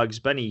whatever, and Bugs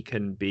Bunny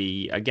can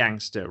be a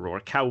gangster or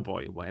a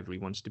cowboy, whatever he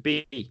wants to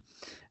be.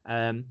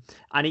 And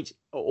it's,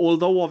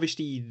 although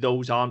obviously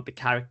those aren't the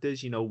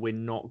characters, we're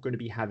not going to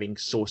be having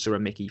Sorcerer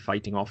Mickey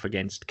fighting off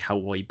against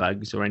Cowboy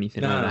Bugs or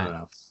anything like that.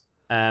 No.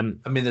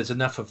 I mean, there's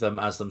enough of them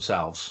as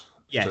themselves.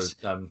 Yes,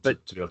 to be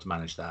able to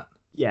manage that.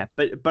 Yeah,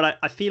 but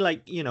I feel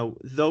like,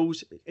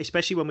 those,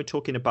 especially when we're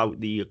talking about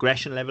the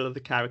aggression level of the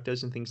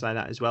characters and things like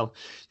that as well,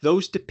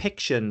 those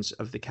depictions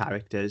of the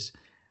characters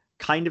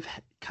kind of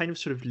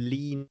sort of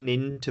lean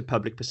into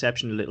public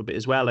perception a little bit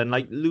as well. And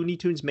like Looney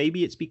Tunes,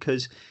 maybe it's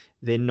because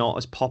they're not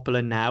as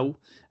popular now,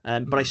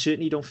 but I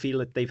certainly don't feel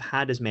that they've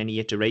had as many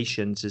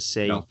iterations as,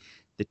 say, No.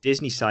 the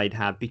Disney side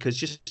have, because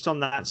just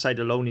on that side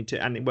alone,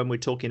 and when we're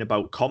talking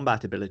about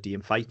combat ability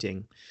and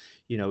fighting,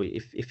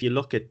 if you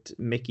look at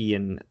Mickey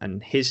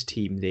and his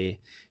team there,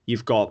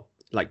 you've got,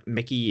 like,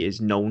 Mickey is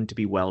known to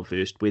be well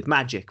versed with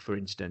magic, for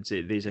instance.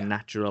 There's a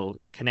natural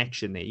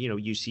connection there.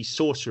 You see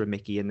Sorcerer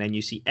Mickey, and then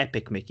you see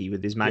Epic Mickey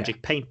with his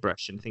magic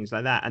paintbrush and things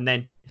like that. And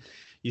then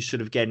you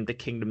sort of get the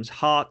Kingdom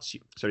Hearts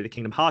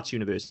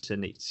universe,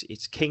 and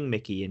it's King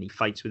Mickey, and he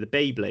fights with a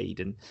Beyblade,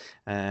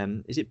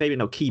 and is it Beyblade?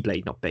 No,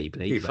 Keyblade, not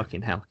Beyblade.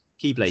 Fucking hell.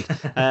 Keyblade.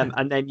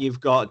 And then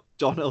you've got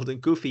Donald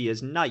and Goofy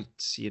as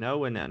knights,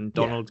 and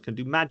Donald can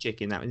do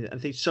magic in that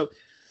and things. So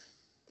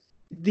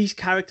these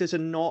characters are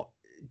not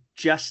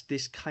just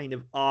this kind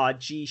of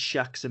gee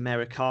shucks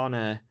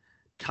Americana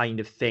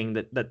kind of thing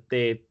that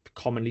they're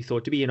commonly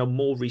thought to be.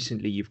 More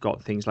recently you've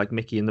got things like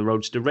Mickey and the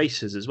Roadster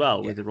Racers as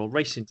well, where they're all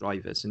racing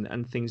drivers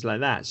and things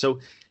like that.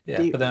 So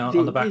but then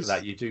on the back of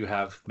that, you do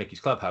have Mickey's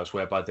Clubhouse,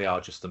 whereby they are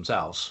just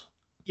themselves.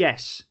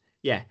 Yes,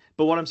 yeah.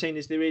 But what I'm saying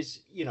is there is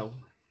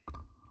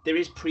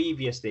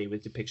previous there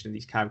with depiction of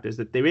these characters,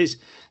 that there is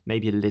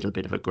maybe a little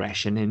bit of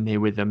aggression in there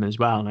with them as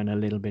well, and a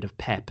little bit of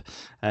pep.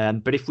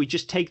 But if we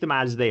just take them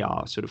as they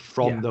are, sort of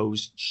from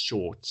those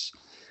shorts,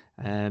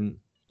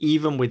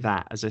 even with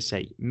that, as I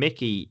say,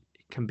 Mickey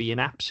can be an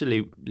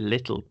absolute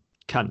little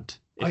cunt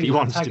if he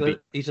wants to be.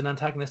 He's an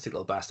antagonistic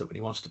little bastard when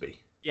he wants to be.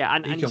 Yeah,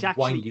 and he can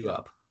wind you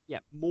up. Yeah,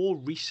 more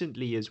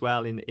recently as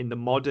well in the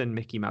modern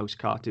Mickey Mouse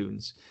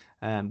cartoons,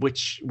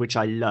 which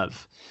I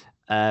love.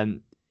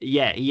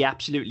 Yeah, he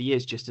absolutely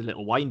is just a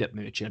little wind-up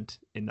merchant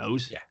in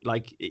those. Yeah.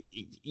 Like,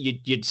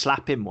 you'd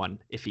slap him one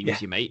if he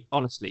was your mate,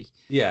 honestly.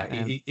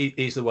 Yeah,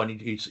 he's the one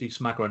you'd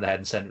smack around the head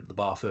and send him to the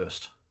bar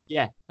first.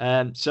 Yeah,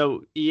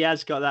 so he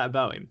has got that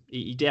about him.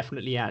 He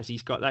definitely has.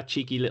 He's got that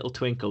cheeky little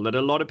twinkle that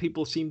a lot of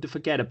people seem to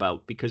forget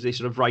about, because they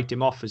sort of write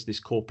him off as this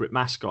corporate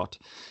mascot.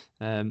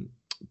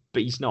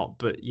 But he's not.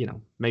 But,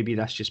 maybe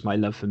that's just my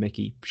love for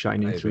Mickey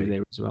shining through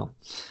there as well.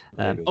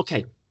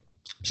 Okay,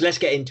 so let's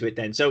get into it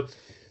then. So,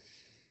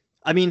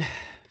 I mean,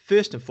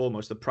 first and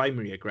foremost, the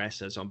primary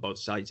aggressors on both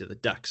sides of the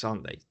ducks,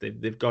 aren't they?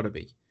 They've got to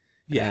be.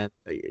 Yeah.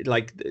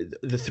 Like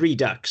the three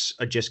ducks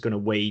are just going to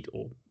wade,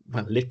 or,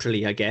 well,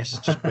 literally, I guess,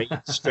 just wade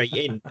straight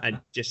in and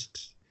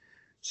just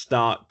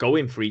start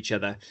going for each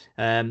other.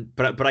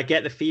 But I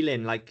get the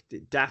feeling like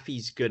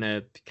Daffy's going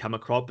to become a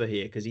cropper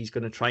here, because he's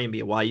going to try and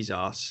be a wise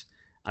ass.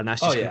 And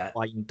that's just going to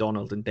wind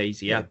Donald and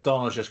Daisy up.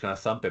 Donald's just going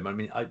to thump him. I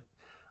mean, I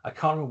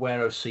can't remember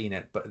where I've seen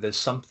it, but there's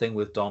something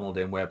with Donald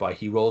in whereby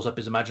he rolls up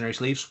his imaginary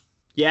sleeves.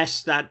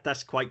 Yes,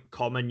 that's quite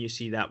common. You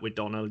see that with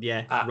Donald.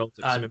 Yeah, rolls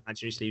up some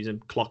imaginary sleeves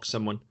and clocks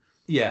someone.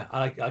 Yeah,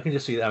 I can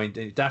just see that. I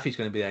mean, Daffy's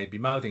going to be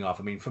mouthing off.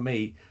 I mean, for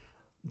me,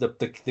 the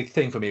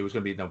thing for me was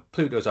going to be,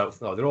 Pluto's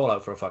out. No, they're all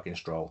out for a fucking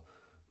stroll.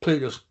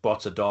 Pluto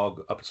spots a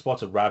dog,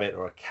 spots a rabbit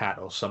or a cat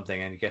or something,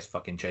 and he gets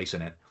fucking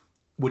chasing it,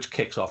 which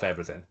kicks off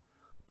everything.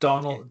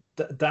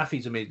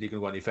 Daffy's immediately going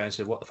to go on the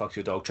offensive. What the fuck's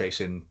your dog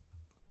chasing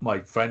my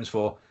friends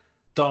for?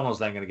 Donald's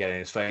then going to get in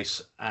his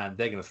face, and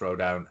they're going to throw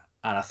down.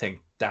 And I think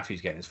Daffy's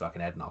getting his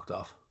fucking head knocked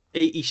off.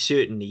 He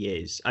certainly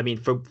is. I mean,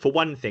 for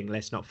one thing,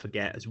 let's not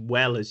forget, as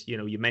well as,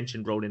 you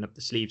mentioned rolling up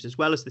the sleeves, as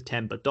well as the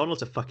temper,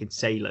 Donald's a fucking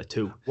sailor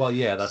too. Well,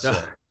 yeah, that's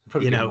it.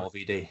 Probably more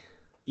VD.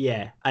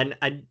 Yeah,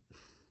 and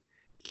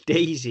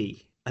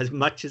Daisy, as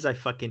much as I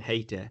fucking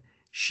hate her,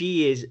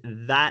 she is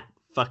that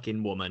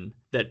fucking woman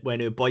that when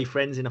her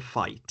boyfriend's in a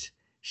fight,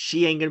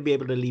 she ain't going to be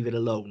able to leave it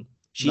alone.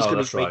 She's going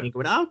to be fighting,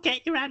 going, "Oh,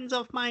 get your hands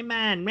off my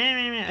man,"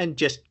 and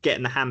just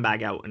getting the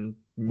handbag out and.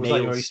 Was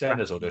that your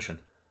EastEnders audition?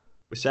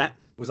 What's that?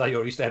 Was that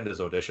your EastEnders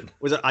audition?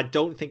 I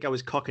don't think I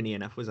was cockney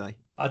enough, was I?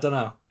 I don't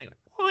know.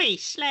 Oi,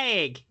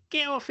 slag!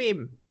 Get off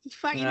him! He's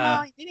fucking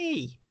lying, isn't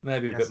he?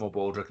 Maybe a bit more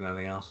Baldrick than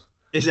anything else.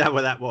 Is that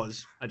what that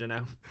was? I don't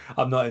know.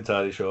 I'm not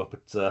entirely sure,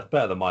 but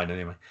better than mine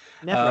anyway.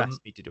 Never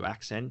asked me to do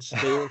accents.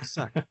 They all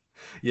suck.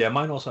 Yeah,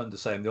 mine all sound the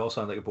same. They all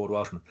sound like a bored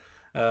Welshman.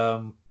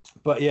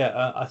 But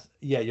yeah,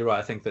 you're right.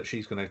 I think that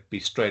she's going to be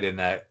straight in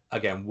there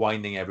again,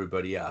 winding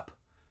everybody up,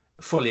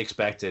 fully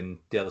expecting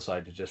the other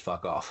side to just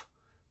fuck off,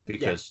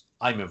 because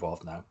I'm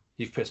involved now.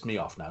 You've pissed me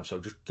off now, so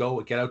just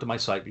get out of my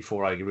sight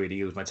before I really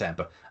use my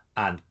temper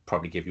and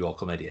probably give you all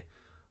chlamydia.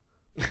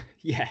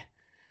 Yeah.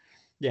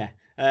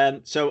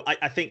 So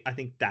I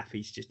think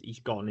Daffy's he's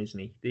gone,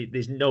 isn't he?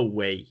 There's no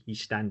way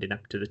he's standing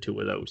up to the two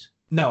of those.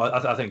 No,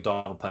 I think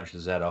Donald punched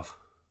his head off.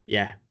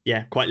 Yeah,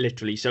 quite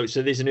literally. So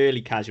there's an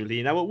early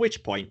casualty. Now, at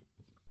which point,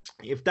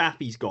 if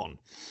Daffy's gone,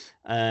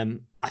 I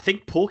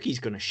think Porky's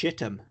going to shit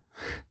him.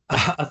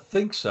 I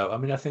think so. I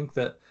mean, I think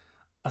at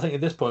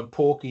this point,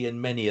 Porky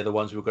and Minnie are the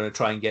ones who are going to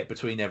try and get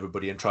between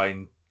everybody and try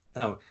and.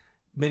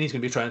 Minnie's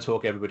going to be trying to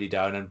talk everybody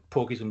down, and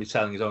Porky's going to be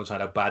telling his own side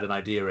how bad an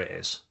idea it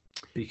is,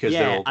 because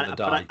they're all going to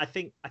die. But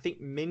I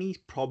think Minnie's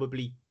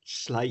probably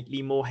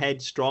slightly more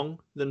headstrong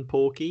than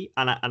Porky,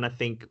 and I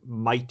think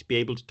might be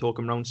able to talk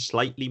him around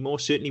slightly more.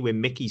 Certainly where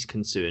Mickey's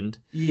concerned.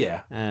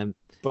 Yeah.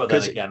 But then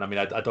 'Cause again, I mean,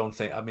 I don't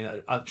think. I mean,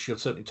 she'll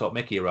certainly talk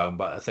Mickey around,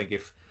 but I think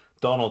if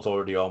Donald's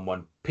already on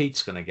one,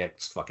 Pete's gonna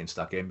get fucking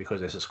stuck in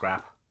because it's a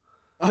scrap.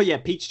 oh yeah,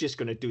 Pete's just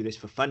going to do this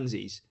for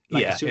funsies.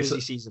 Like Yeah, as soon as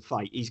he sees a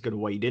fight, he's going to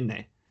wade in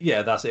there.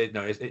 yeah, that's it.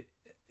 No,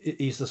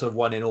 he's the sort of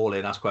one in, all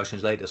in, ask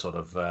questions later sort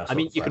of. I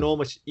mean, you can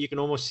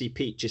almost see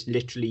Pete just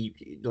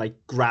literally like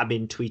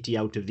grabbing Tweety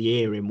out of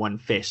the air in one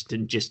fist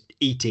and just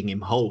eating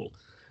him whole.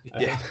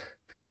 Yeah.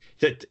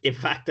 That in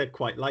fact, I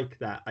quite like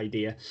that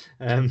idea.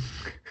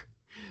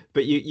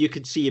 But you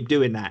could see him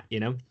doing that,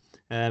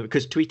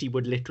 because Tweety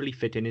would literally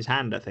fit in his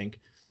hand, I think.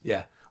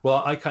 Yeah.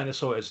 Well, I kind of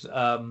saw it as.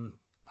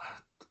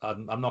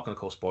 I'm not going to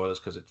call spoilers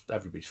because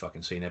everybody's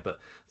fucking seen it, but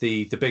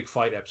the big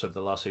fight episode of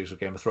the last series of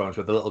Game of Thrones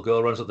where the little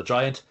girl runs at the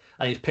giant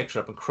and he picks her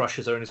up and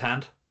crushes her in his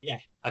hand. Yeah.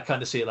 I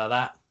kind of see it like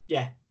that.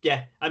 Yeah,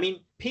 yeah. I mean,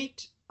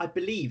 Pete, I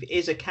believe,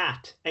 is a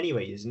cat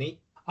anyway, isn't he?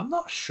 I'm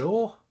not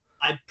sure.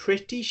 I'm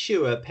pretty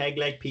sure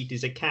Pegleg Pete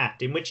is a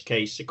cat, in which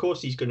case, of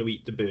course, he's going to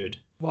eat the bird.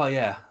 Well,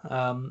 yeah.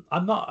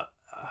 I'm not.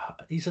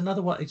 He's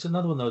another one. It's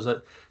another one of those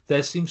that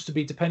there seems to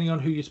be, depending on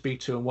who you speak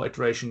to and what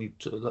iteration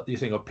you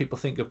think of. People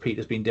think of Pete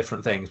as being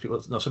different things. Some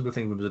people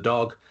think of him as a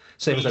dog.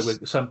 Same as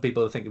like some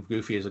people think of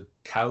Goofy as a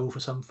cow for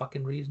some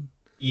fucking reason.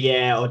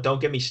 Yeah, or don't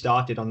get me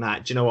started on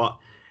that. Do you know what?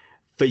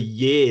 For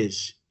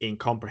years in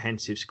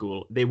comprehensive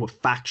school, there were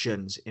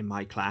factions in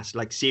my class.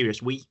 Like,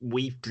 serious,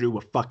 we drew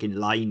a fucking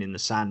line in the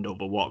sand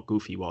over what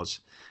Goofy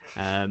was.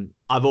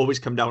 I've always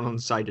come down on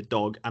the side of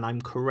dog, and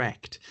I'm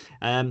correct.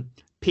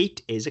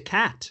 Pete is a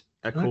cat,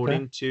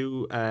 according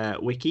to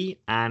Wiki,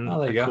 and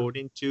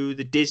according to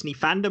the Disney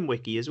fandom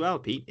Wiki as well.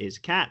 Pete is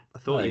a cat. I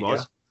thought he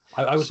was.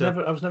 I was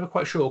never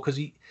quite sure because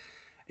he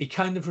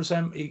kind of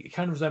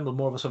resembled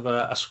more of a sort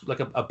of like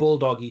a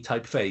bulldoggy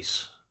type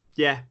face.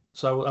 Yeah.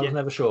 So I was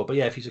never sure, but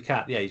yeah, if he's a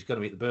cat, yeah, he's going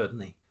to eat the bird,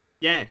 isn't he?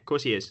 Yeah, of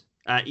course he is.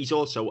 He's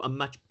also a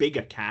much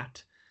bigger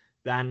cat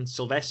than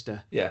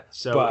Sylvester. Yeah.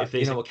 So but if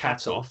there's what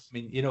cats are, I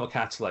mean, you know what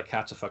cats are like.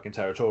 Cats are fucking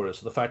territorial.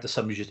 So the fact that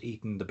somebody's just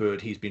eaten the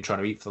bird he's been trying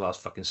to eat for the last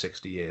fucking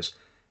 60 years,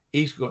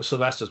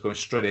 Sylvester's going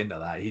straight into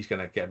that. He's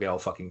going to get me all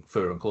fucking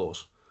fur and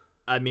claws.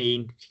 I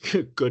mean,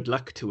 good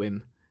luck to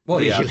him. Well,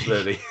 really. Yeah,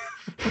 absolutely.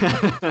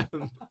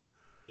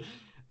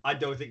 I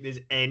don't think there's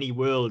any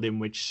world in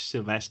which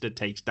Sylvester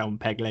takes down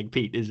Pegleg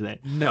Pete, is there?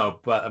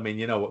 No, but I mean,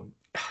 you know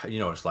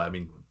what it's like. I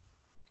mean,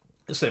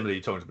 similarly,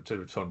 talking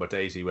about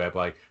Daisy,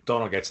 whereby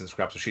Donald gets in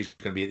scraps, so she's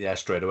going to be at the air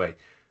straight away.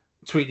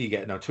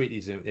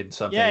 Tweety's in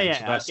something. Yeah,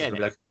 Sylvester's going to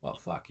be like, well,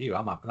 fuck you,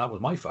 that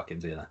was my fucking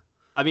dinner.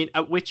 I mean,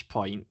 at which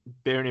point,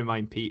 bearing in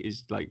mind Pete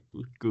is like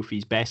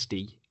Goofy's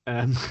bestie,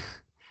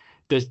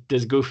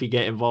 does Goofy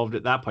get involved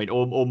at that point,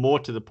 or more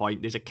to the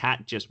point, there's a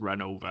cat just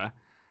run over.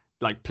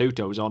 Like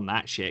Pluto's on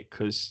that shit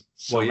because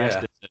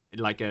Sylvester's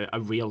like a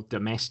real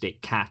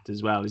domestic cat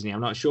as well, isn't he?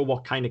 I'm not sure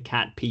what kind of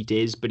cat Pete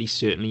is, but he's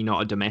certainly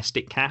not a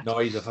domestic cat. No,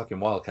 he's a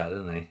fucking wild cat,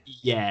 isn't he?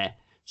 Yeah.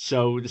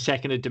 So the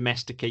second a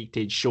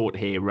domesticated short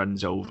hair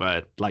runs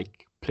over,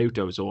 like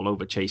Pluto's all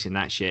over chasing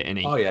that shit, isn't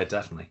he? Oh yeah,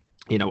 definitely.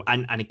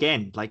 And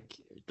again, like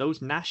those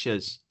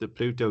gnashers that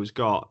Pluto's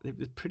got,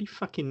 they're pretty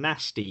fucking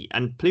nasty.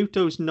 And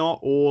Pluto's not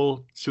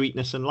all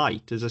sweetness and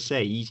light, as I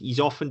say. He's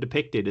often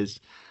depicted as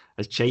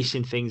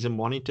chasing things and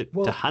wanting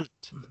to hunt.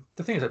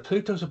 The thing is that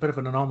Pluto's a bit of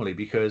an anomaly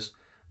because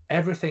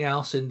everything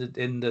else in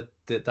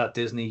that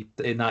Disney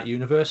in that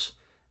universe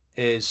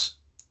is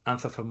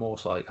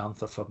anthropomorphic.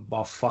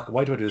 Fuck.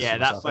 Why do I do this? Yeah,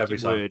 that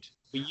fucking word.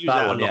 We use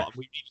that a lot. Yeah.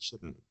 We really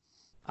shouldn't.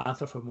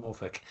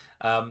 Anthropomorphic.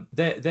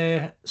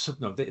 They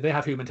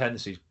have human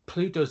tendencies.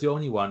 Pluto's the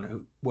only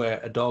one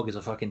where a dog is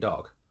a fucking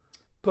dog.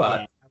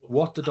 But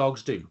what do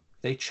dogs do?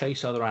 They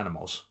chase other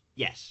animals.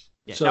 Yes.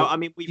 Yeah. So no, I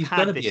mean, he's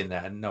going to be in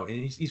there. No,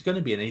 he's going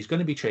to be in there. He's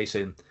going to be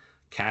chasing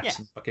cats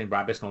and fucking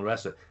rabbits and all the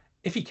rest of it.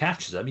 If he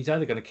catches them, he's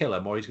either going to kill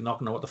them or he's not going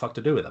to know what the fuck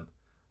to do with them.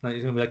 Like,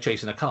 he's going to be like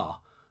chasing a car.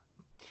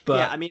 But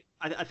yeah, I mean,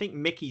 I think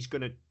Mickey's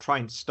going to try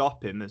and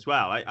stop him as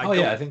well.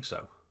 I think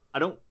so.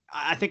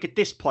 I think at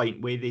this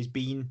point where there's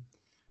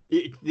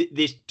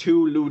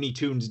two Looney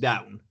Tunes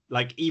down,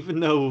 like even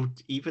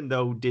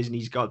though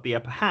Disney's got the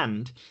upper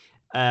hand,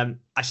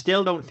 I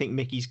still don't think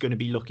Mickey's going to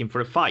be looking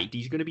for a fight.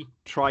 He's going to be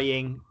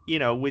trying,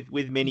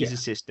 with Minnie's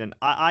assistant.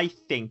 I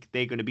think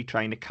they're going to be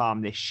trying to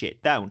calm this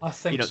shit down. I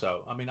think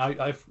so. I mean,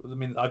 I've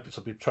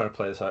been trying to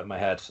play this out in my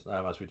head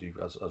as we do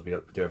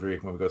every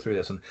week when we go through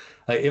this, and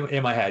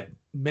in my head,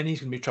 Minnie's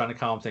going to be trying to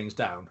calm things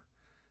down.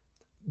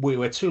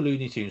 We're two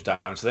Looney Tunes down,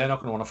 so they're not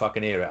going to want to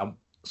fucking hear it. And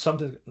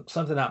something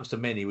happens to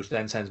Minnie, which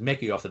then sends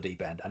Mickey off the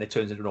deep end, and it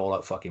turns into an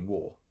all-out fucking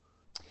war.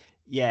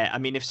 Yeah, I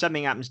mean, if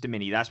something happens to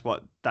Minnie, that's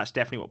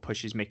definitely what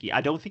pushes Mickey.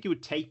 I don't think it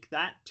would take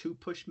that to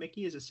push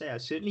Mickey, as I say. I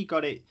certainly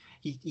got it.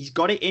 He's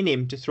got it in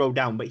him to throw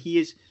down, but he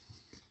is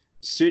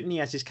certainly,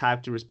 as his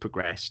character has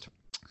progressed,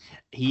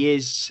 he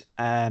is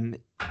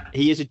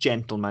a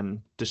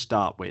gentleman to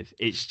start with.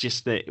 It's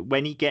just that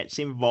when he gets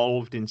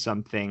involved in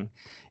something,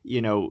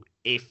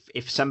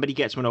 if somebody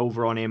gets one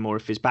over on him or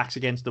if his back's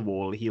against the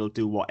wall, he'll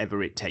do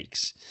whatever it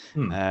takes.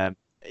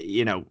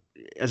 you know,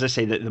 as I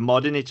say, that the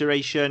modern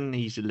iteration,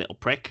 he's a little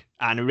prick,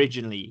 and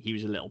originally he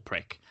was a little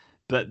prick.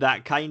 But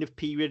that kind of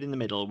period in the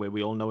middle where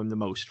we all know him the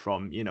most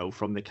from,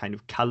 from the kind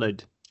of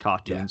coloured Yeah,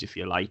 cartoons, if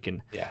you like,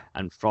 and yeah,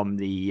 and from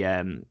the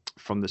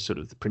sort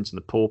of the Prince and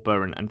the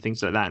Pauper and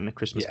things like that, and the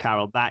Christmas yeah.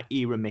 Carol, that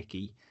era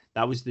Mickey,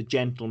 that was the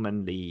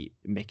gentlemanly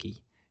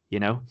Mickey.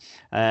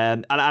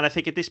 And I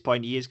think at this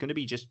point he is going to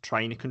be just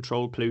trying to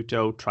control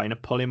Pluto, trying to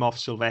pull him off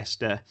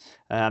Sylvester.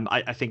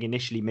 I think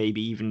initially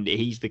maybe even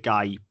he's the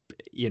guy.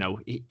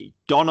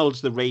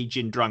 Donald's the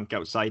raging drunk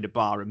outside a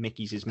bar, and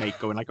Mickey's his mate,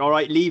 going like, "All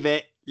right, leave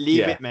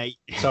Yeah. it, mate."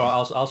 So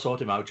I'll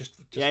sort him out.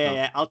 Just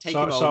Yeah. I'll take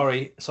him home.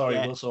 Sorry.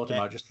 Yeah, We'll sort him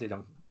yeah. out. Just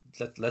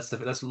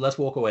let's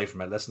walk away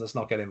from it. Let's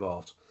not get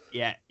involved.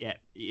 Yeah.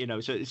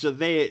 So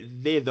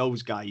they're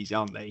those guys,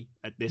 aren't they?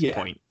 At this Yeah.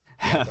 point,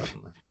 Yeah,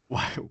 definitely.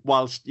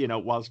 whilst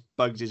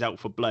Bugs is out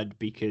for blood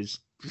because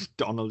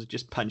Donald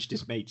just punched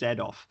his mate's head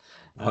off.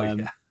 Oh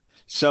yeah.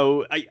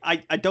 So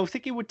I don't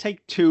think it would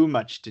take too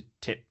much to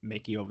tip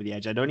Mickey over the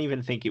edge. I don't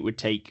even think it would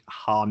take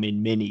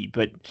harming Minnie,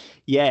 but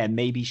yeah,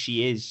 maybe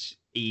she is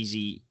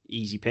easy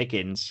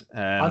pickings.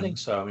 I think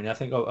so. I mean, I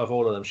think of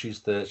all of them,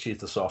 she's the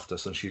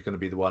softest, and she's going to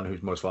be the one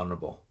who's most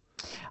vulnerable.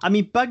 I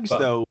mean, Bugs But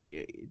though,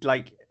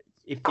 like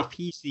if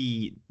he's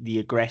the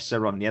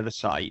aggressor on the other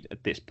side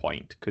at this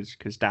point,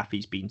 because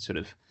Daffy's been sort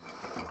of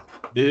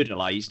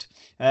brutalized.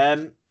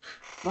 Bugs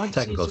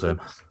technical is,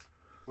 term.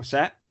 what's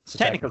that? It's a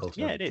Technical.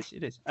 technical term. Yeah,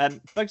 it is.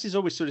 Bugs is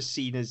always sort of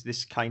seen as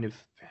this kind of,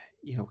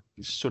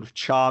 sort of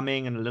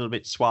charming and a little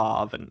bit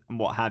suave and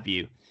what have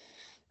you.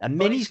 And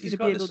But Minnie's he's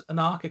going to be got able. an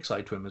anarchic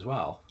side to him as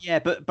well. Yeah,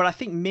 but I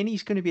think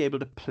Minnie's going to be able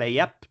to play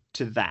up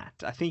to that.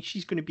 I think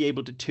she's going to be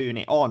able to turn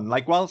it on.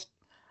 Like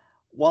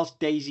whilst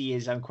Daisy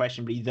is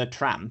unquestionably the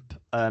tramp,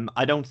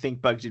 I don't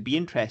think Bugs would be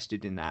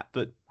interested in that.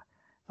 But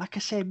like I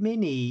said,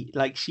 Minnie,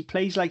 like she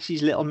plays like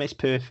she's Little Miss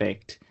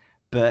Perfect,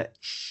 but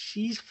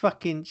she's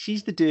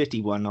the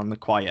dirty one on the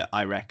quiet,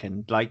 I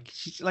reckon. Like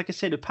like I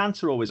said, her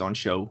pants are always on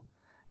show.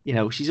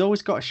 She's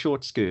always got a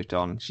short skirt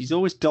on. She's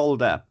always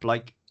dolled up.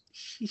 Like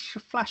she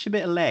should flash a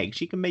bit of leg.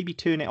 She can maybe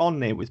turn it on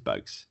there with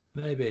Bugs.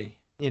 Maybe.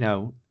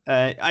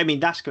 I mean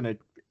that's gonna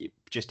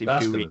just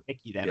infuriate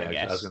Mickey then, Yeah, I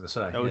guess. I was going to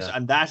say. Yeah.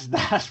 And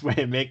that's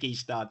where Mickey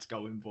starts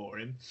going for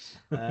him.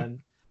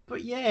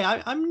 But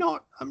yeah, I'm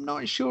not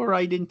sure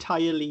I'd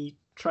entirely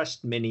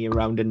trust Minnie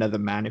around another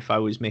man if I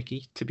was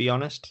Mickey. To be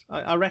honest,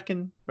 I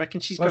reckon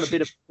she's got a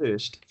bit of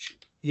thirst.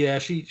 Yeah,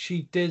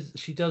 she does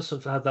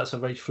sort of have that sort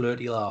of very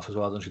flirty laugh as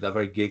well, doesn't she? That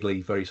very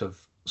giggly, very sort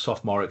of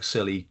sophomoric,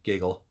 silly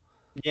giggle.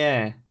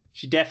 Yeah,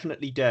 she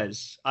definitely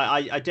does.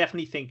 I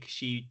definitely think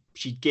she'd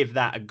give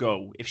that a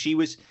go if she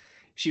was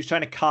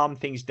trying to calm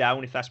things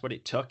down. If that's what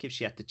it took, if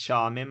she had to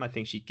charm him, I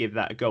think she'd give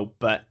that a go.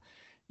 But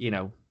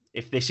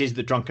if this is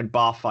the drunken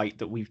bar fight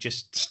that we've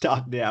just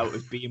started out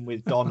as being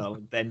with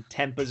Donald, then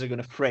tempers are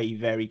going to fray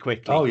very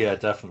quickly. Oh yeah,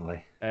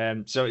 definitely.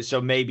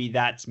 So maybe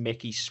that's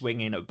Mickey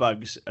swinging at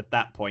Bugs at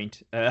that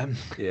point.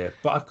 Yeah,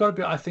 but I've got to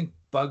be. I think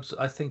Bugs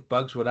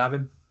would have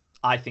him.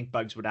 I think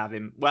Bugs would have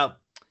him. Well,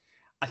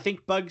 I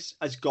think Bugs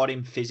has got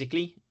him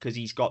physically because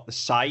he's got the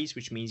size,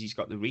 which means he's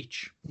got the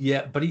reach.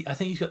 Yeah, but I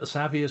think he's got the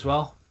savvy as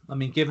well. I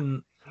mean,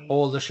 given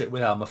all the shit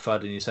with Elmer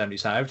Fudd in Yosemite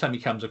Sam, every time he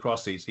comes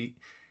across these,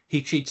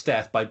 he cheats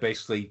death by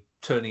basically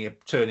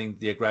turning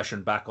the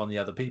aggression back on the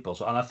other people.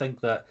 So, and I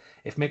think that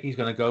if Mickey's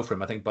going to go for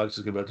him, I think Bugs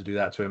is going to be able to do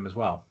that to him as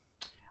well.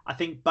 I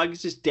think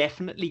Bugs has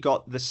definitely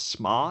got the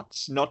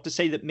smarts. Not to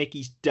say that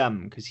Mickey's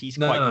dumb, because he's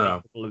quite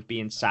capable of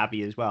being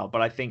savvy as well.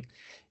 But I think,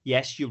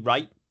 yes, you're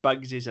right.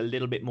 Bugs is a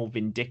little bit more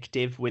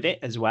vindictive with it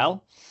as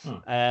well.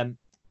 But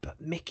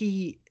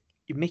Mickey's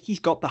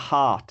got the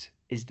heart,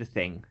 is the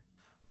thing.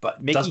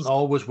 But Mickey's doesn't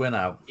always win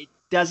out. It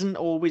doesn't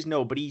always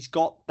know, but he's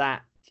got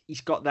that.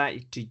 He's got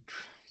that, to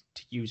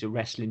use a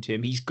wrestling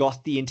term, he's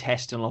got the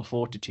intestinal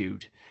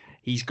fortitude.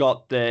 He's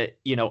got the,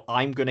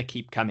 I'm going to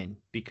keep coming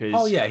because.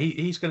 Oh yeah,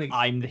 he's going to.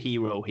 I'm the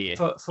hero here.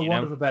 For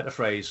want of a better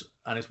phrase,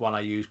 and it's one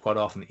I use quite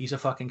often. He's a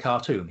fucking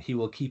cartoon. He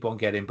will keep on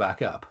getting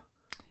back up.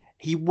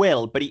 He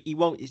will, but he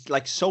won't. It's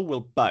like so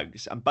will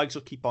Bugs, and Bugs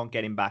will keep on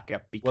getting back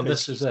up because. Well,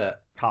 this is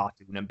it.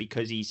 Cartoon, and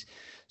because he's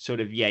sort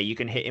of you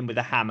can hit him with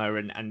a hammer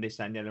and this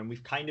and that, and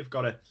we've kind of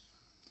got to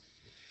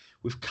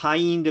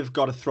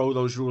throw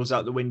those rules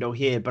out the window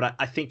here. But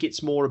I think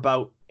it's more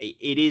about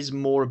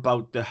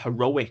the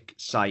heroic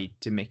side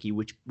to Mickey,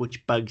 which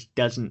Bugs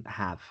doesn't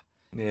have.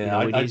 Yeah,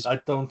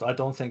 I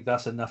don't think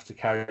that's enough to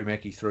carry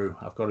Mickey through.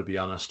 I've got to be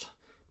honest,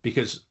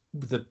 because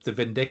the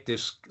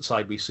vindictive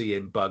side we see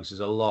in Bugs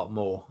is a lot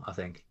more. I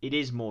think it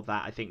is more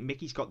that. I think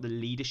Mickey's got the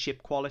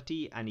leadership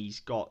quality, and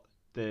he's got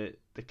the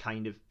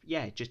kind of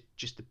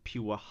just the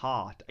pure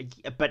heart.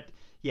 But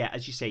yeah,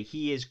 as you say,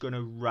 he is going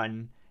to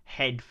run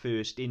head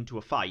first into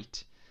a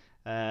fight,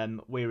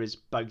 whereas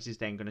Bugs is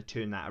then going to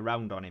turn that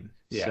around on him.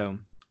 Yeah. So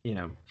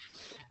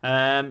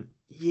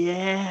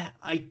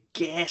I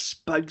guess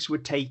Bugs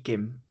would take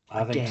him.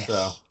 I think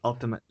so.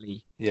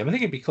 Ultimately, yeah, I think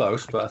it'd be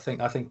close, but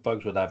I think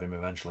Bugs would have him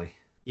eventually.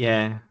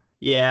 Yeah,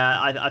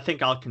 I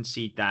think I'll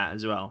concede that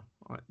as well.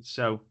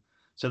 So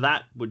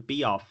that would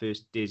be our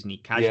first Disney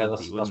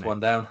casualty. Yeah, that's one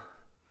down.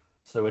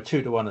 So we're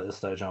 2-1 at this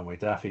stage, aren't we?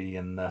 Daffy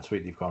and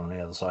Tweety have gone on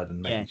the other side,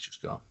 and Yeah. Mickey's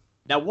just gone.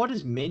 Now, what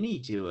does Minnie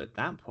do at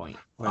that point?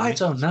 I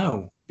don't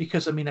know,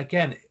 because I mean,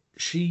 again,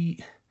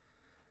 she's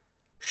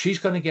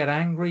going to get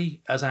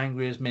angry as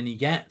Minnie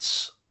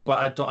gets,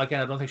 but I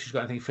don't think she's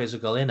got anything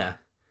physical in her,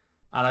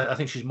 and I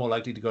think she's more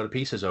likely to go to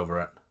pieces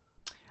over it.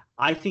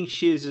 I think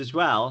she is as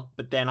well,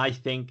 but then I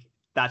think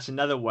that's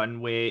another one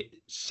where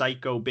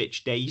psycho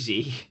bitch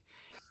Daisy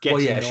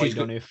gets annoyed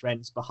on her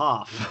friend's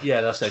behalf.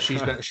 Yeah, that's it.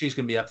 She's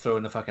gonna be up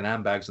throwing the fucking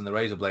handbags and the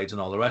razor blades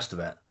and all the rest of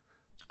it.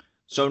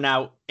 So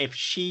now, if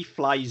she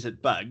flies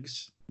at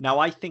Bugs, now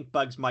I think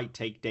Bugs might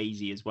take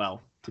Daisy as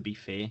well, to be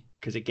fair,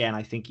 because again,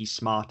 I think he's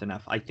smart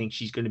enough. I think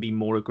she's going to be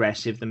more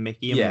aggressive than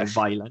Mickey and more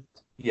violent.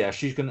 Yeah,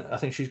 I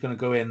think she's gonna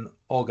go in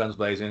all guns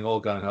blazing,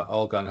 all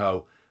gung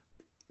ho,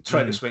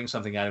 try to swing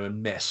something at him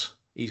and miss.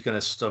 He's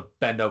gonna sort of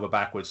bend over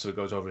backwards so it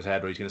goes over his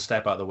head, or he's gonna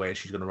step out of the way and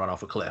she's gonna run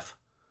off a cliff.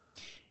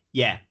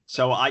 Yeah,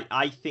 so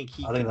I think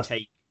he can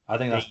take. I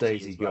think that's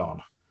Daisy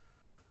gone.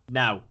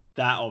 Now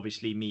that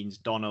obviously means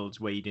Donald's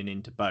wading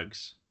into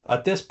Bugs.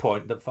 At this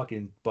point, the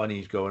fucking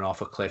bunny's going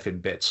off a cliff in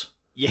bits.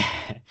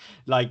 Yeah,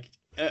 like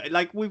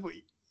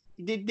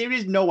there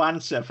is no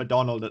answer for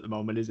Donald at the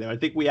moment, is there? I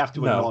think we have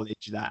to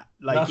acknowledge that.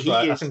 Like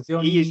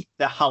he is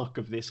the Hulk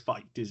of this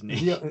fight, isn't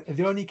he?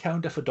 The only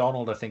counter for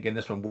Donald, I think, in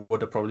this one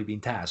would have probably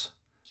been Taz,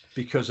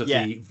 because of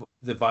the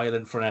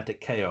violent,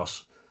 frenetic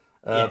chaos.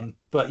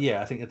 But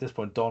yeah, I think at this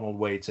point Donald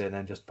wades in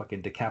and just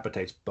fucking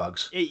decapitates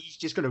Bugs. He's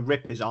just going to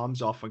rip his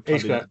arms off and come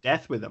to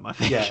death with them, I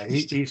think. Yeah,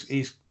 he's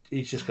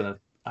just going to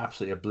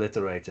absolutely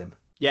obliterate him.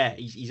 Yeah,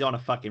 he's on a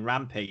fucking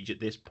rampage at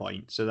this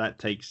point, so that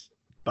takes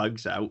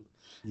Bugs out.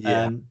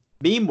 Yeah.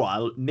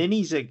 Meanwhile,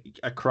 Minnie's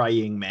a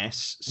crying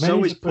mess.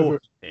 So is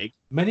Porky Pig.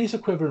 Minnie's a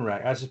quivering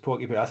wreck, as is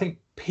Porky Pig. I think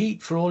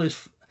Pete, for all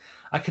his...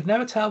 I could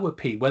never tell with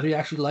Pete whether he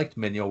actually liked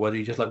Minnie or whether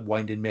he just like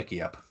winding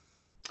Mickey up.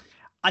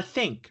 I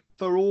think,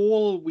 for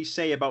all we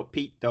say about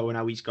Pete, though, and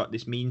how he's got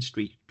this mean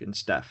streak and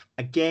stuff,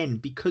 again,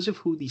 because of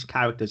who these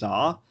characters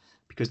are,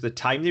 because of the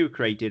time they were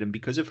created, and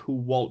because of who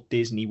Walt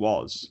Disney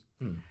was,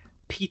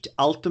 Pete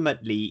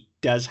ultimately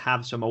does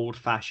have some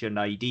old-fashioned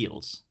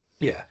ideals.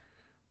 Yeah.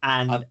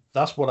 And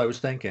that's what I was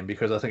thinking,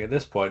 because I think at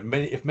this point,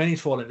 if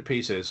Minnie's falling to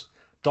pieces,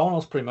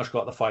 Donald's pretty much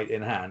got the fight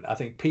in hand. I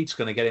think Pete's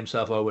going to get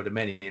himself over to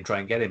Minnie and try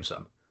and get him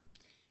some.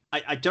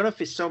 I don't know if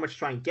it's so much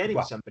try and get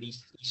him some, but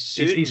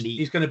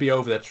he's going to be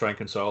over there to try and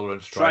console her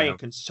and try and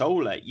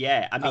console her.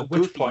 Yeah, I mean, at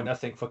which point I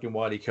think fucking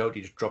Wile E. Coyote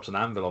just drops an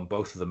anvil on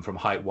both of them from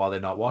height while they're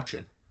not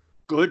watching.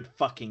 Good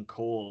fucking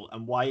call.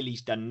 And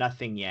Wiley's done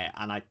nothing yet,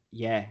 and I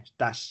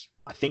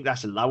think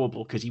that's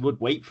allowable because he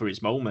would wait for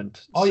his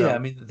moment. Oh yeah, I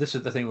mean, this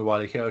is the thing with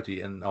Wile E. Coyote,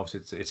 and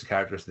obviously it's a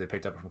characteristic they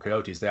picked up from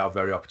coyotes. They are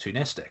very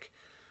opportunistic.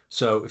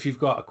 So if you've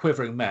got a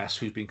quivering mess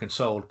who's been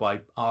consoled by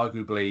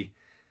arguably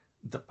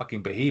the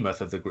fucking behemoth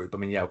of the group. I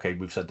mean, yeah, okay,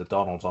 we've said that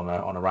Donald's on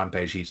a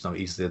rampage. He's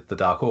the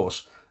dark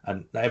horse,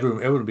 and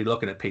everyone would be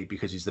looking at Pete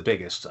because he's the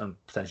biggest and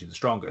potentially the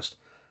strongest.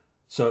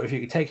 So if you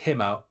could take him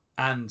out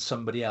and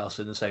somebody else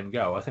in the same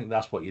go, I think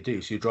that's what you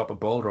do. So you drop a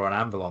boulder or an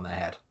anvil on their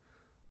head.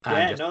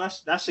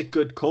 That's a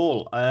good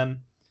call.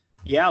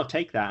 Yeah, I'll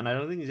take that, and I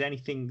don't think there's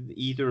anything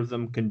either of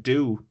them can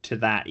do to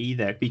that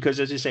either, because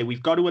as I say,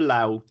 we've got to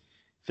allow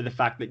for the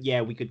fact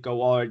that we could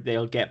go, or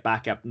they'll get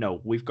back up.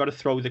 No, we've got to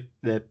throw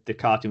the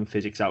cartoon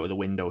physics out of the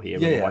window here.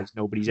 Otherwise,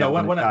 nobody's ever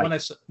going to die.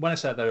 When I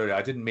said that earlier,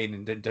 I didn't mean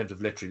in terms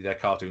of literally they're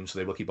cartoons, so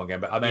they will keep on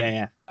getting. But I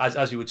mean,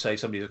 as you would say,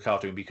 somebody's a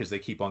cartoon because they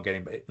keep on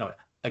getting. No,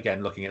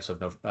 again, looking at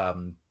sort of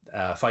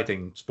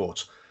fighting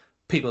sports,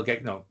 people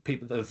get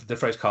the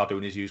phrase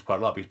cartoon is used quite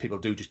a lot because people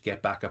do just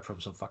get back up from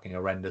some fucking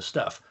horrendous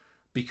stuff.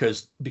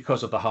 Because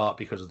of the heart,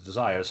 because of the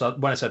desire. So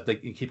when I said they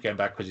keep getting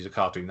back because he's a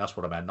cartoon, that's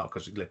what I meant, not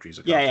because he literally is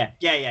a cartoon.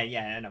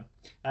 Yeah,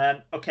 I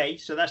know. Okay,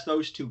 so that's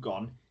those two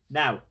gone.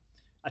 Now,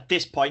 at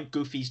this point,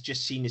 Goofy's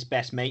just seen his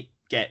best mate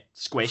get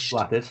squished.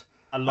 Flattered.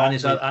 And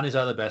his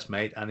other best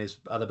mate and his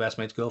other best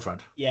mate's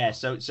girlfriend. Yeah,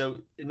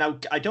 so now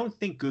I don't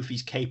think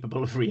Goofy's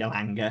capable of real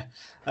anger.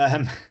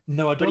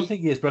 No, I don't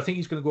think he is, but I think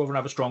he's going to go over and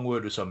have a strong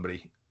word with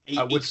somebody.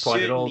 At which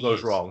point it all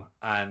goes wrong.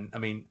 And I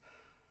mean...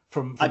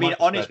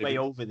 on his way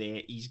over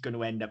there, he's going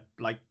to end up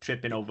like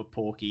tripping over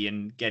Porky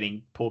and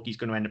Porky's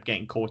going to end up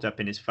getting caught up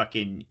in his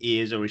fucking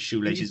ears or his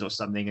shoelaces or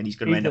something, and he's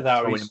going to end up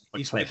throwing him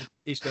off a cliff.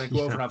 He's going to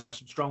go over and have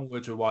some strong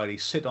words with Wiley,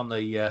 sit on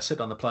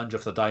the plunge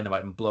of the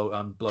dynamite and blow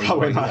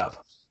him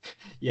up.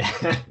 Yeah,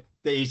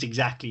 it's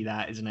exactly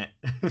that, isn't it?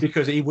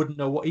 Because he wouldn't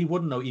know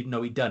even though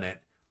he'd done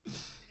it.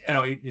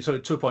 So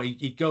to a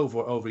point, he'd go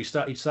over. He'd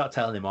start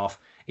telling him off.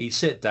 He'd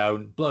sit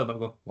down, blow him up, and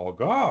go, "Oh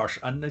gosh!"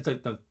 And it's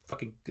like, "No,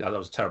 fucking, that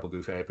was a terrible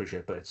Goofy. I appreciate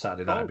it, but it's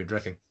Saturday night. I've been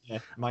drinking." Yeah,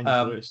 mine's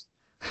worse.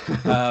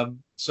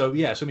 So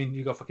I mean,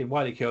 you got fucking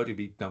Wile E. Coyote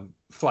be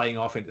flying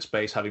off into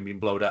space, having been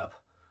blown up,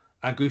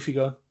 and Goofy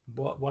going,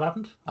 What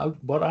happened?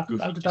 What happened?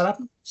 Goofy How did just that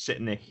happen?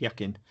 sitting there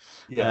yucking.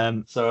 Yeah.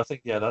 So I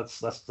think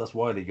that's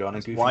Wiley gone and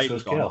That's Goofy's widely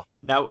first gone. kill.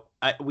 Now,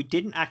 we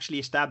didn't actually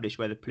establish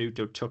whether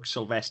Pluto took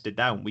Sylvester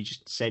down. We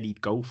just said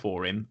he'd go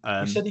for him.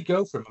 He said he'd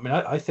go for him. I mean,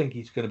 I think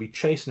he's going to be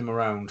chasing him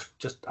around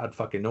just ad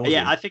fucking nauseam.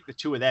 Yeah, I think the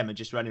two of them are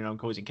just running around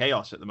causing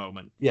chaos at the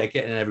moment. Yeah,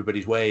 getting in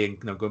everybody's way and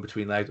going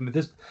between legs. I mean,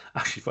 this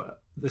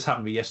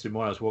happened to me yesterday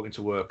morning. I was walking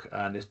to work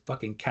and this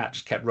fucking cat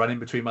just kept running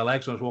between my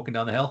legs when I was walking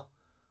down the hill.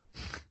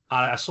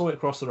 And I saw it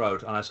across the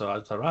road, and I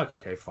thought, right,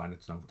 okay, fine,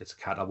 it's a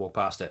cat. I'll walk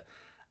past it.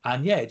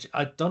 And yeah,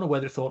 I don't know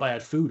whether it thought I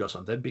had food or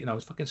something. But,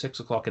 it's fucking 6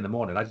 o'clock in the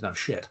morning. I didn't have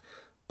shit,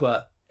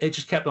 but it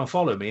just kept on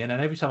following me. And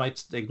then every time I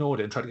ignored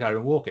it and tried to carry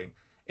on walking,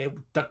 it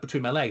ducked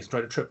between my legs and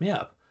tried to trip me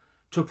up,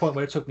 to a point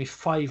where it took me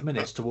 5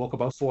 minutes to walk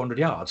about 400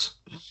 yards.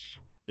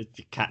 The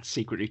cat's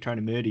secretly trying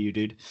to murder you,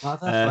 dude.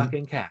 Mother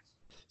fucking cat.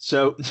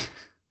 So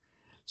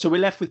we're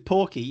left with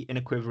Porky in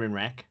a quivering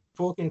wreck.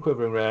 Porky and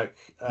quivering wreck.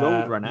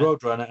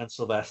 Roadrunner and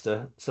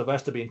Sylvester.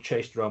 Sylvester being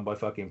chased around by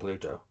fucking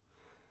Pluto.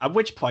 At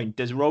which point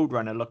does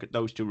Roadrunner look at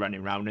those two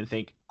running around and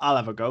think, I'll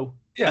have a go?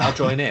 Yeah, I'll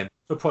join in.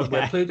 To a point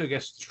where Pluto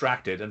gets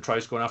distracted and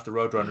tries going after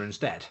Roadrunner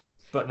instead,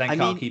 but then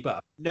can't keep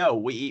up.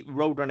 No,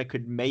 Roadrunner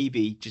could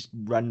maybe just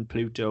run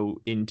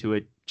Pluto into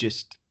a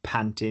just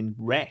panting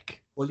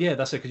wreck. Well, yeah,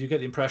 that's it, because you get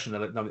the impression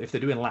that if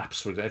they're doing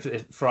laps, for example,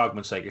 for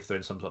argument's sake, if they're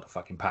in some sort of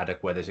fucking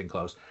paddock where there's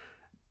enclosed,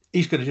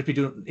 he's going to just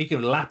be he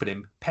can lap at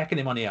him, pecking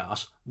him on the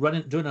arse,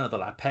 doing another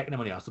lap, pecking him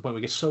on the arse, to the point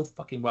where he gets so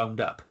fucking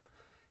wound up,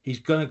 he's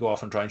going to go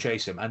off and try and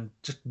chase him and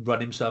just run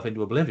himself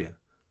into oblivion.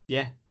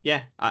 Yeah.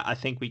 I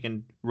think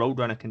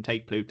Roadrunner can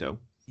take Pluto.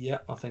 Yeah,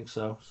 I think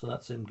so. So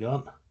that's him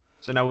gone.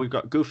 So now we've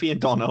got Goofy and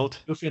Donald.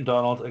 Goofy and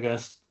Donald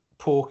against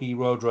Porky,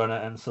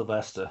 Roadrunner, and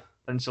Sylvester.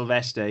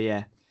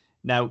 Yeah.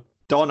 Now,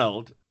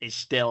 Donald is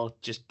still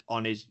just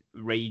on his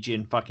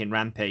raging fucking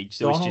rampage.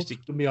 So Donald's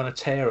going to be on a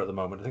tear at the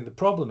moment. I think the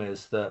problem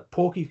is that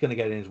Porky's going to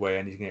get in his way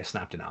and he's going to get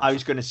snapped in half. I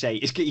was going to say,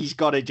 he's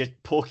got to just...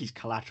 Porky's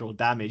collateral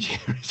damage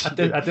here.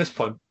 At this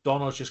point,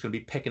 Donald's just going to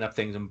be picking up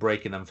things and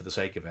breaking them for the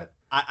sake of it.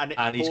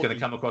 And he's going to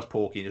come across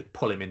Porky and just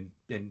pull him in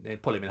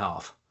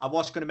half. And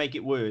what's going to make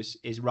it worse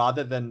is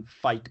rather than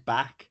fight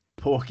back,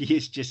 Porky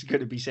is just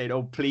going to be saying,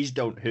 "Oh, please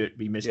don't hurt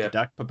me, Mr.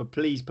 Duck.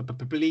 Please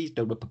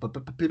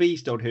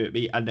don't hurt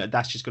me." And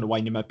that's just going to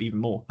wind him up even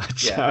more.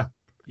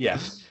 Yeah.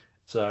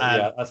 So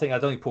I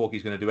don't think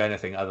Porky's going to do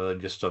anything other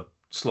than just to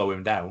slow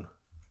him down.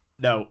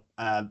 No.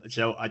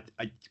 So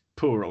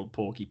poor old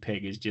Porky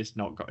Pig has just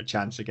not got a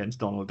chance against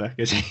Donald Duck,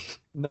 has he?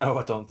 No,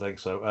 I don't think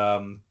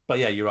so. But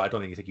yeah, you're right. I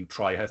don't think he'd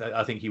try.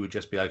 I think he would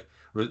just be like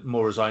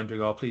more resigned,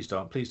 being, "Oh, please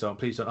don't.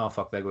 Oh,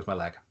 fuck, there goes my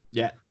leg."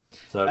 Yeah.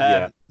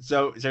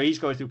 So he's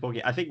going through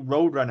Porky. I think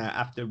Roadrunner,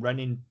 after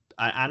running,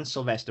 and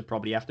Sylvester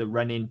probably after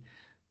running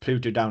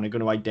Pluto down, are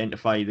going to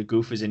identify the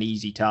Goof as an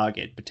easy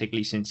target,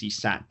 particularly since he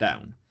sat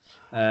down.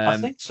 I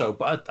think so,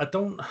 but I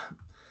don't.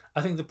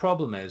 I think the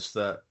problem is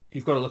that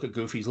you've got to look at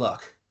Goofy's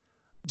luck.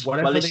 This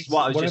is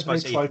what I was just going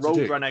to say. If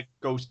Roadrunner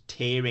goes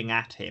tearing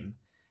at him,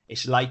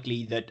 it's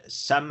likely that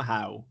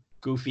somehow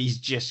Goofy's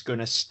just going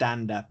to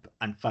stand up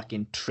and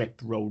fucking trip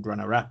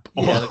Roadrunner up.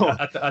 Yeah,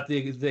 at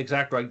the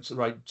exact right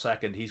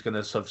second, he's going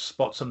to sort of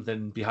spot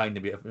something behind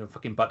him, a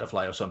fucking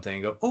butterfly or something,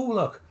 and go, "Oh,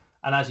 look."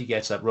 And as he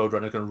gets up,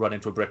 Roadrunner's going to run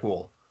into a brick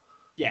wall.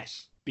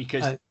 Yes,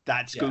 because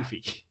that's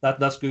Goofy.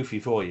 That's Goofy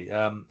for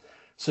you.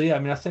 So, yeah, I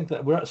mean, I think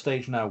that we're at a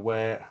stage now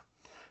where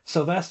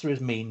Sylvester is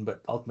mean,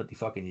 but ultimately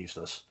fucking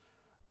useless.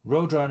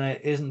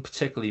 Roadrunner isn't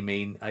particularly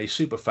mean. He's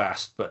super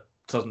fast, but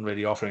doesn't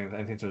really offer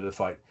anything to the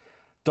fight.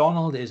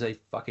 Donald is a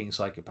fucking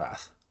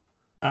psychopath.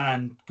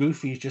 And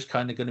Goofy's just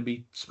kind of going to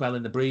be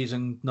smelling the breeze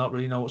and not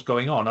really know what's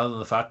going on, other than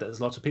the fact that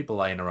there's lots of people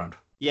lying around.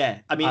 Yeah,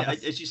 I mean,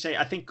 as you say,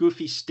 I think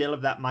Goofy's still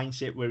of that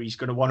mindset where he's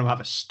going to want to have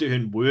a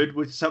stern word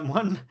with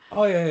someone.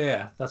 Oh,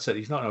 yeah. That's it.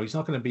 He's not going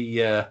to be...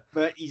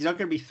 But he's not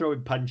going to be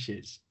throwing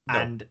punches. No.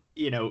 And,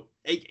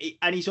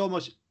 and he's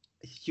almost...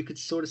 You could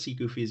sort of see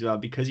Goofy as well,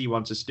 because he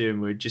wants a stern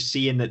word, just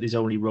seeing that there's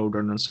only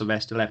Roadrunner and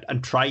Sylvester left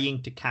and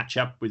trying to catch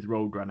up with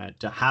Roadrunner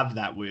to have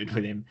that word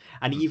with him.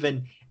 And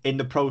even in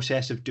the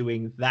process of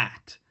doing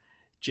that,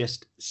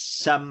 just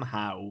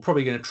somehow...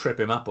 Probably going to trip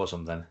him up or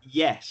something.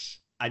 Yes.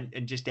 And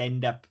just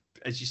end up,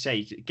 as you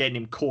say, getting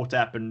him caught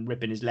up and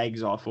ripping his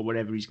legs off or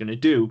whatever he's going to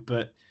do.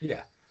 But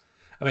yeah.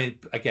 I mean,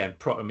 again,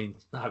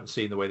 I haven't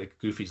seen the way that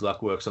Goofy's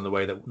luck works and the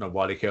way that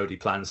Wile E. Coyote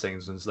plans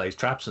things and lays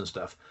traps and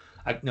stuff.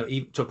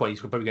 Even to a point, he's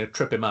probably going to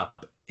trip him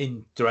up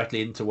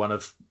directly into one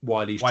of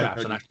Wiley's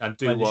traps and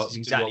do what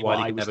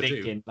Wile E. never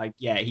do. Like,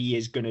 yeah, he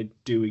is going to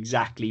do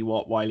exactly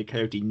what Wile E.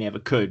 Coyote never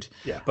could.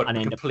 Yeah, but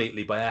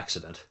completely by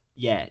accident.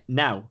 Yeah.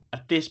 Now,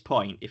 at this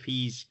point, if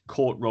he's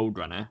caught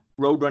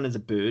Roadrunner's a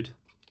bird.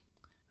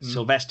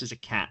 Sylvester's a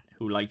cat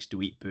who likes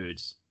to eat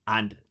birds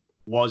and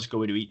was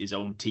going to eat his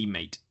own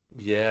teammate.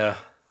 Yeah.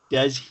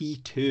 Does he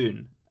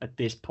turn at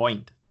this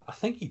point? I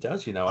think he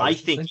does, I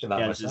think he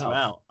does as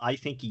well. I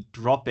think he'd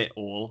drop it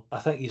all. I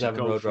think he's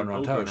having Roadrunner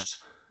on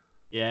toast.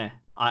 Yeah.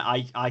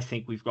 I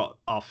think we've got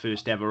our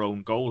first ever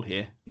own goal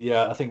here.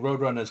 Yeah, I think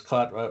Roadrunner's...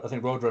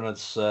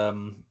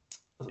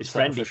 it's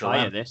friendly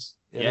fire, this.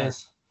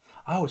 Yes.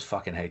 I always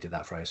fucking hated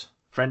that phrase.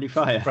 Friendly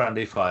fire.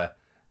 Friendly fire.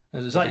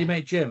 Is that your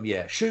mate Jim?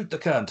 Yeah. Shoot the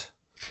cunt.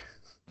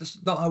 That's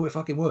not how it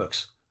fucking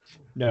works.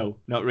 No,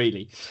 not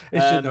really.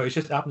 It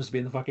just happens to be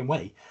in the fucking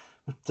way.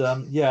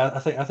 But yeah, I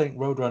think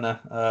Roadrunner.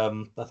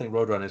 I think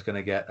Roadrunner is going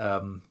to get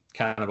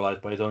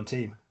cannibalized by his own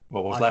team.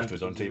 Well, what's left of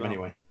his own team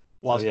anyway.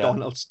 Whilst So, yeah.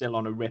 Donald's still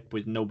on a rip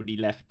with nobody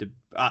left,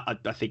 I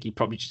think he'd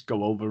probably just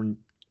go over and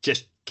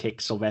just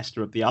kick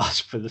Sylvester up the arse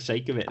for the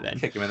sake of it. Then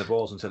Kick him in the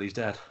balls until he's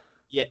dead.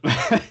 Yeah,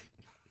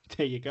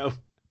 there you go.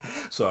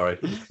 Sorry,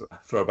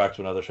 throw back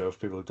to another show for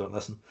people who don't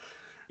listen.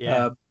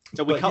 Yeah.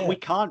 So we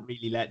but can't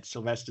really let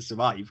Sylvester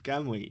survive,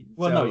 can we?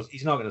 Well, So- no,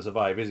 he's not going to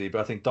survive, is he?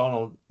 But I think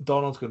Donald's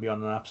going to be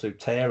on an absolute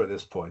tear at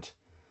this point.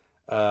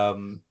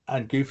 And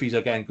Goofy's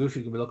going to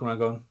be looking around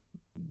going,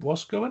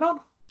 "What's going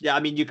on?" Yeah, I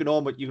mean, you can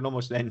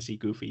almost then see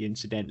Goofy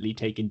incidentally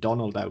taking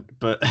Donald out,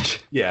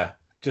 but Yeah,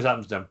 just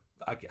happens to him.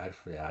 I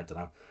don't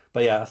know.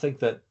 But yeah, I think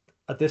that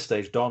at this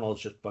stage,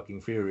 Donald's just fucking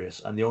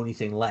furious, and the only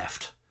thing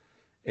left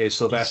is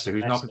Sylvester,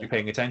 who's not going to be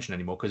paying attention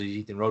anymore because he's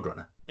eating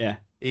Roadrunner. yeah,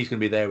 He's going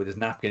to be there with his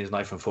napkin, his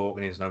knife and fork,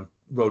 and his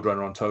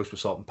Roadrunner on toast with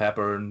salt and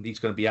pepper, and he's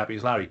going to be happy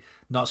as Larry.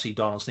 Not see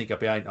Donald sneak up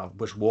behind, or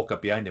just walk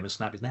up behind him and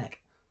snap his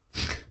neck.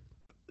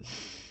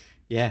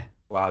 yeah,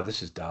 Wow,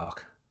 this is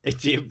dark.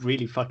 it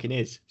really fucking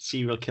is.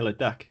 Serial killer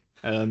duck.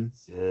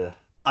 Yeah.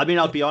 I mean,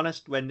 I'll be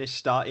honest. When this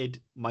started,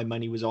 my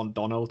money was on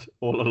Donald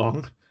all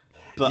along.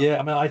 But Yeah,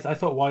 I mean, I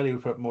thought Wiley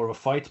would put up more of a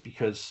fight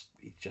because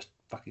he's just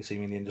fucking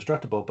seemingly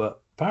indestructible,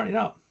 but apparently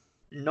not.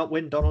 not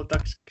when Donald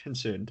Duck's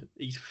concerned.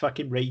 He's a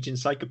fucking raging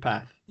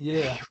psychopath.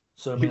 Yeah.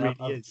 So I He mean,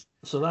 really is.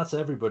 so that's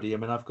everybody. I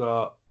mean, I've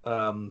got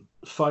 7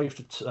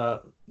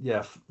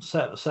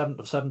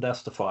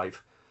 deaths to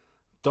 5.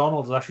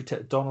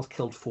 Donald's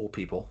killed 4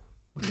 people,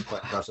 which is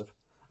quite impressive.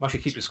 I'm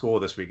actually keeping score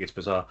this week. It's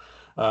bizarre.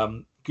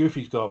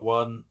 Goofy's got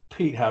 1.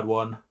 Pete had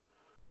 1.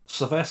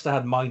 Sylvester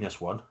had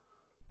 -1.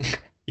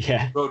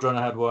 Yeah.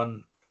 Roadrunner had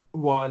 1.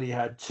 Wiley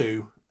had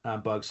 2,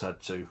 and Bugs had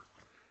 2.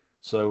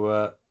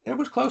 So it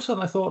was closer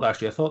than I thought.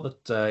 Actually, I thought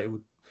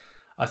that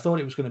I thought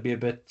it was going to be a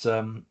bit.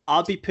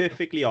 I'll be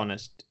perfectly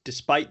honest.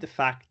 Despite the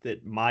fact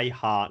that my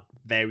heart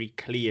very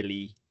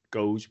clearly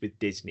goes with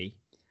Disney,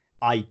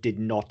 I did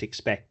not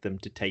expect them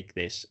to take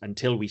this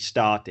until we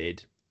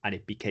started, and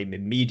it became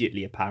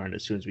immediately apparent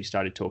as soon as we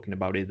started talking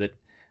about it that,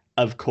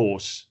 of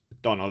course,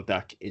 Donald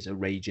Duck is a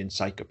raging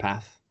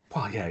psychopath.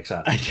 Well, yeah,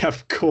 exactly. And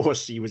of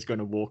course he was going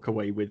to walk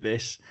away with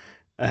this.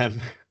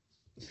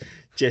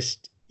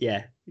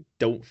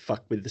 Don't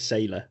fuck with the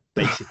sailor,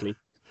 basically.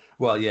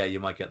 Well, yeah, you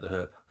might get the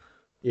herb.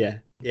 Yeah.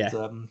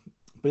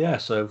 But yeah,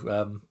 so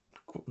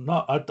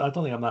I don't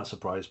think I'm that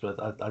surprised, but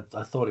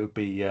I thought it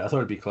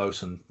would be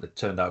close, and it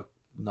turned out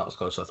not as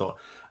close as I thought.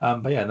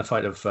 But yeah, in the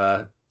fight of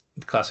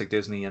classic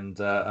Disney and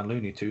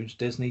Looney Tunes,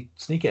 Disney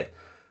sneak it.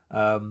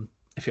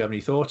 If you have any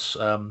thoughts,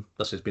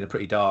 this has been a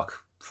pretty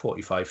dark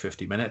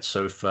 45-50 minutes.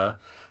 So if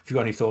you've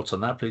got any thoughts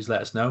on that, please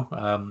let us know.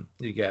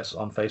 You can get us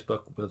on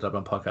Facebook with the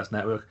Dublin Podcast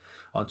Network,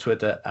 on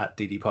Twitter at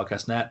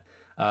 @DDPodcastNet.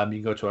 You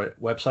can go to our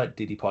website,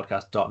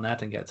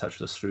 ddpodcast.net, and get in touch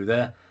with us through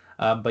there.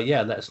 But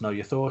yeah, let us know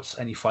your thoughts,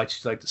 any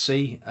fights you'd like to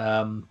see.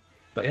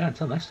 But yeah,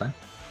 until next time.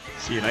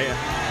 See you later.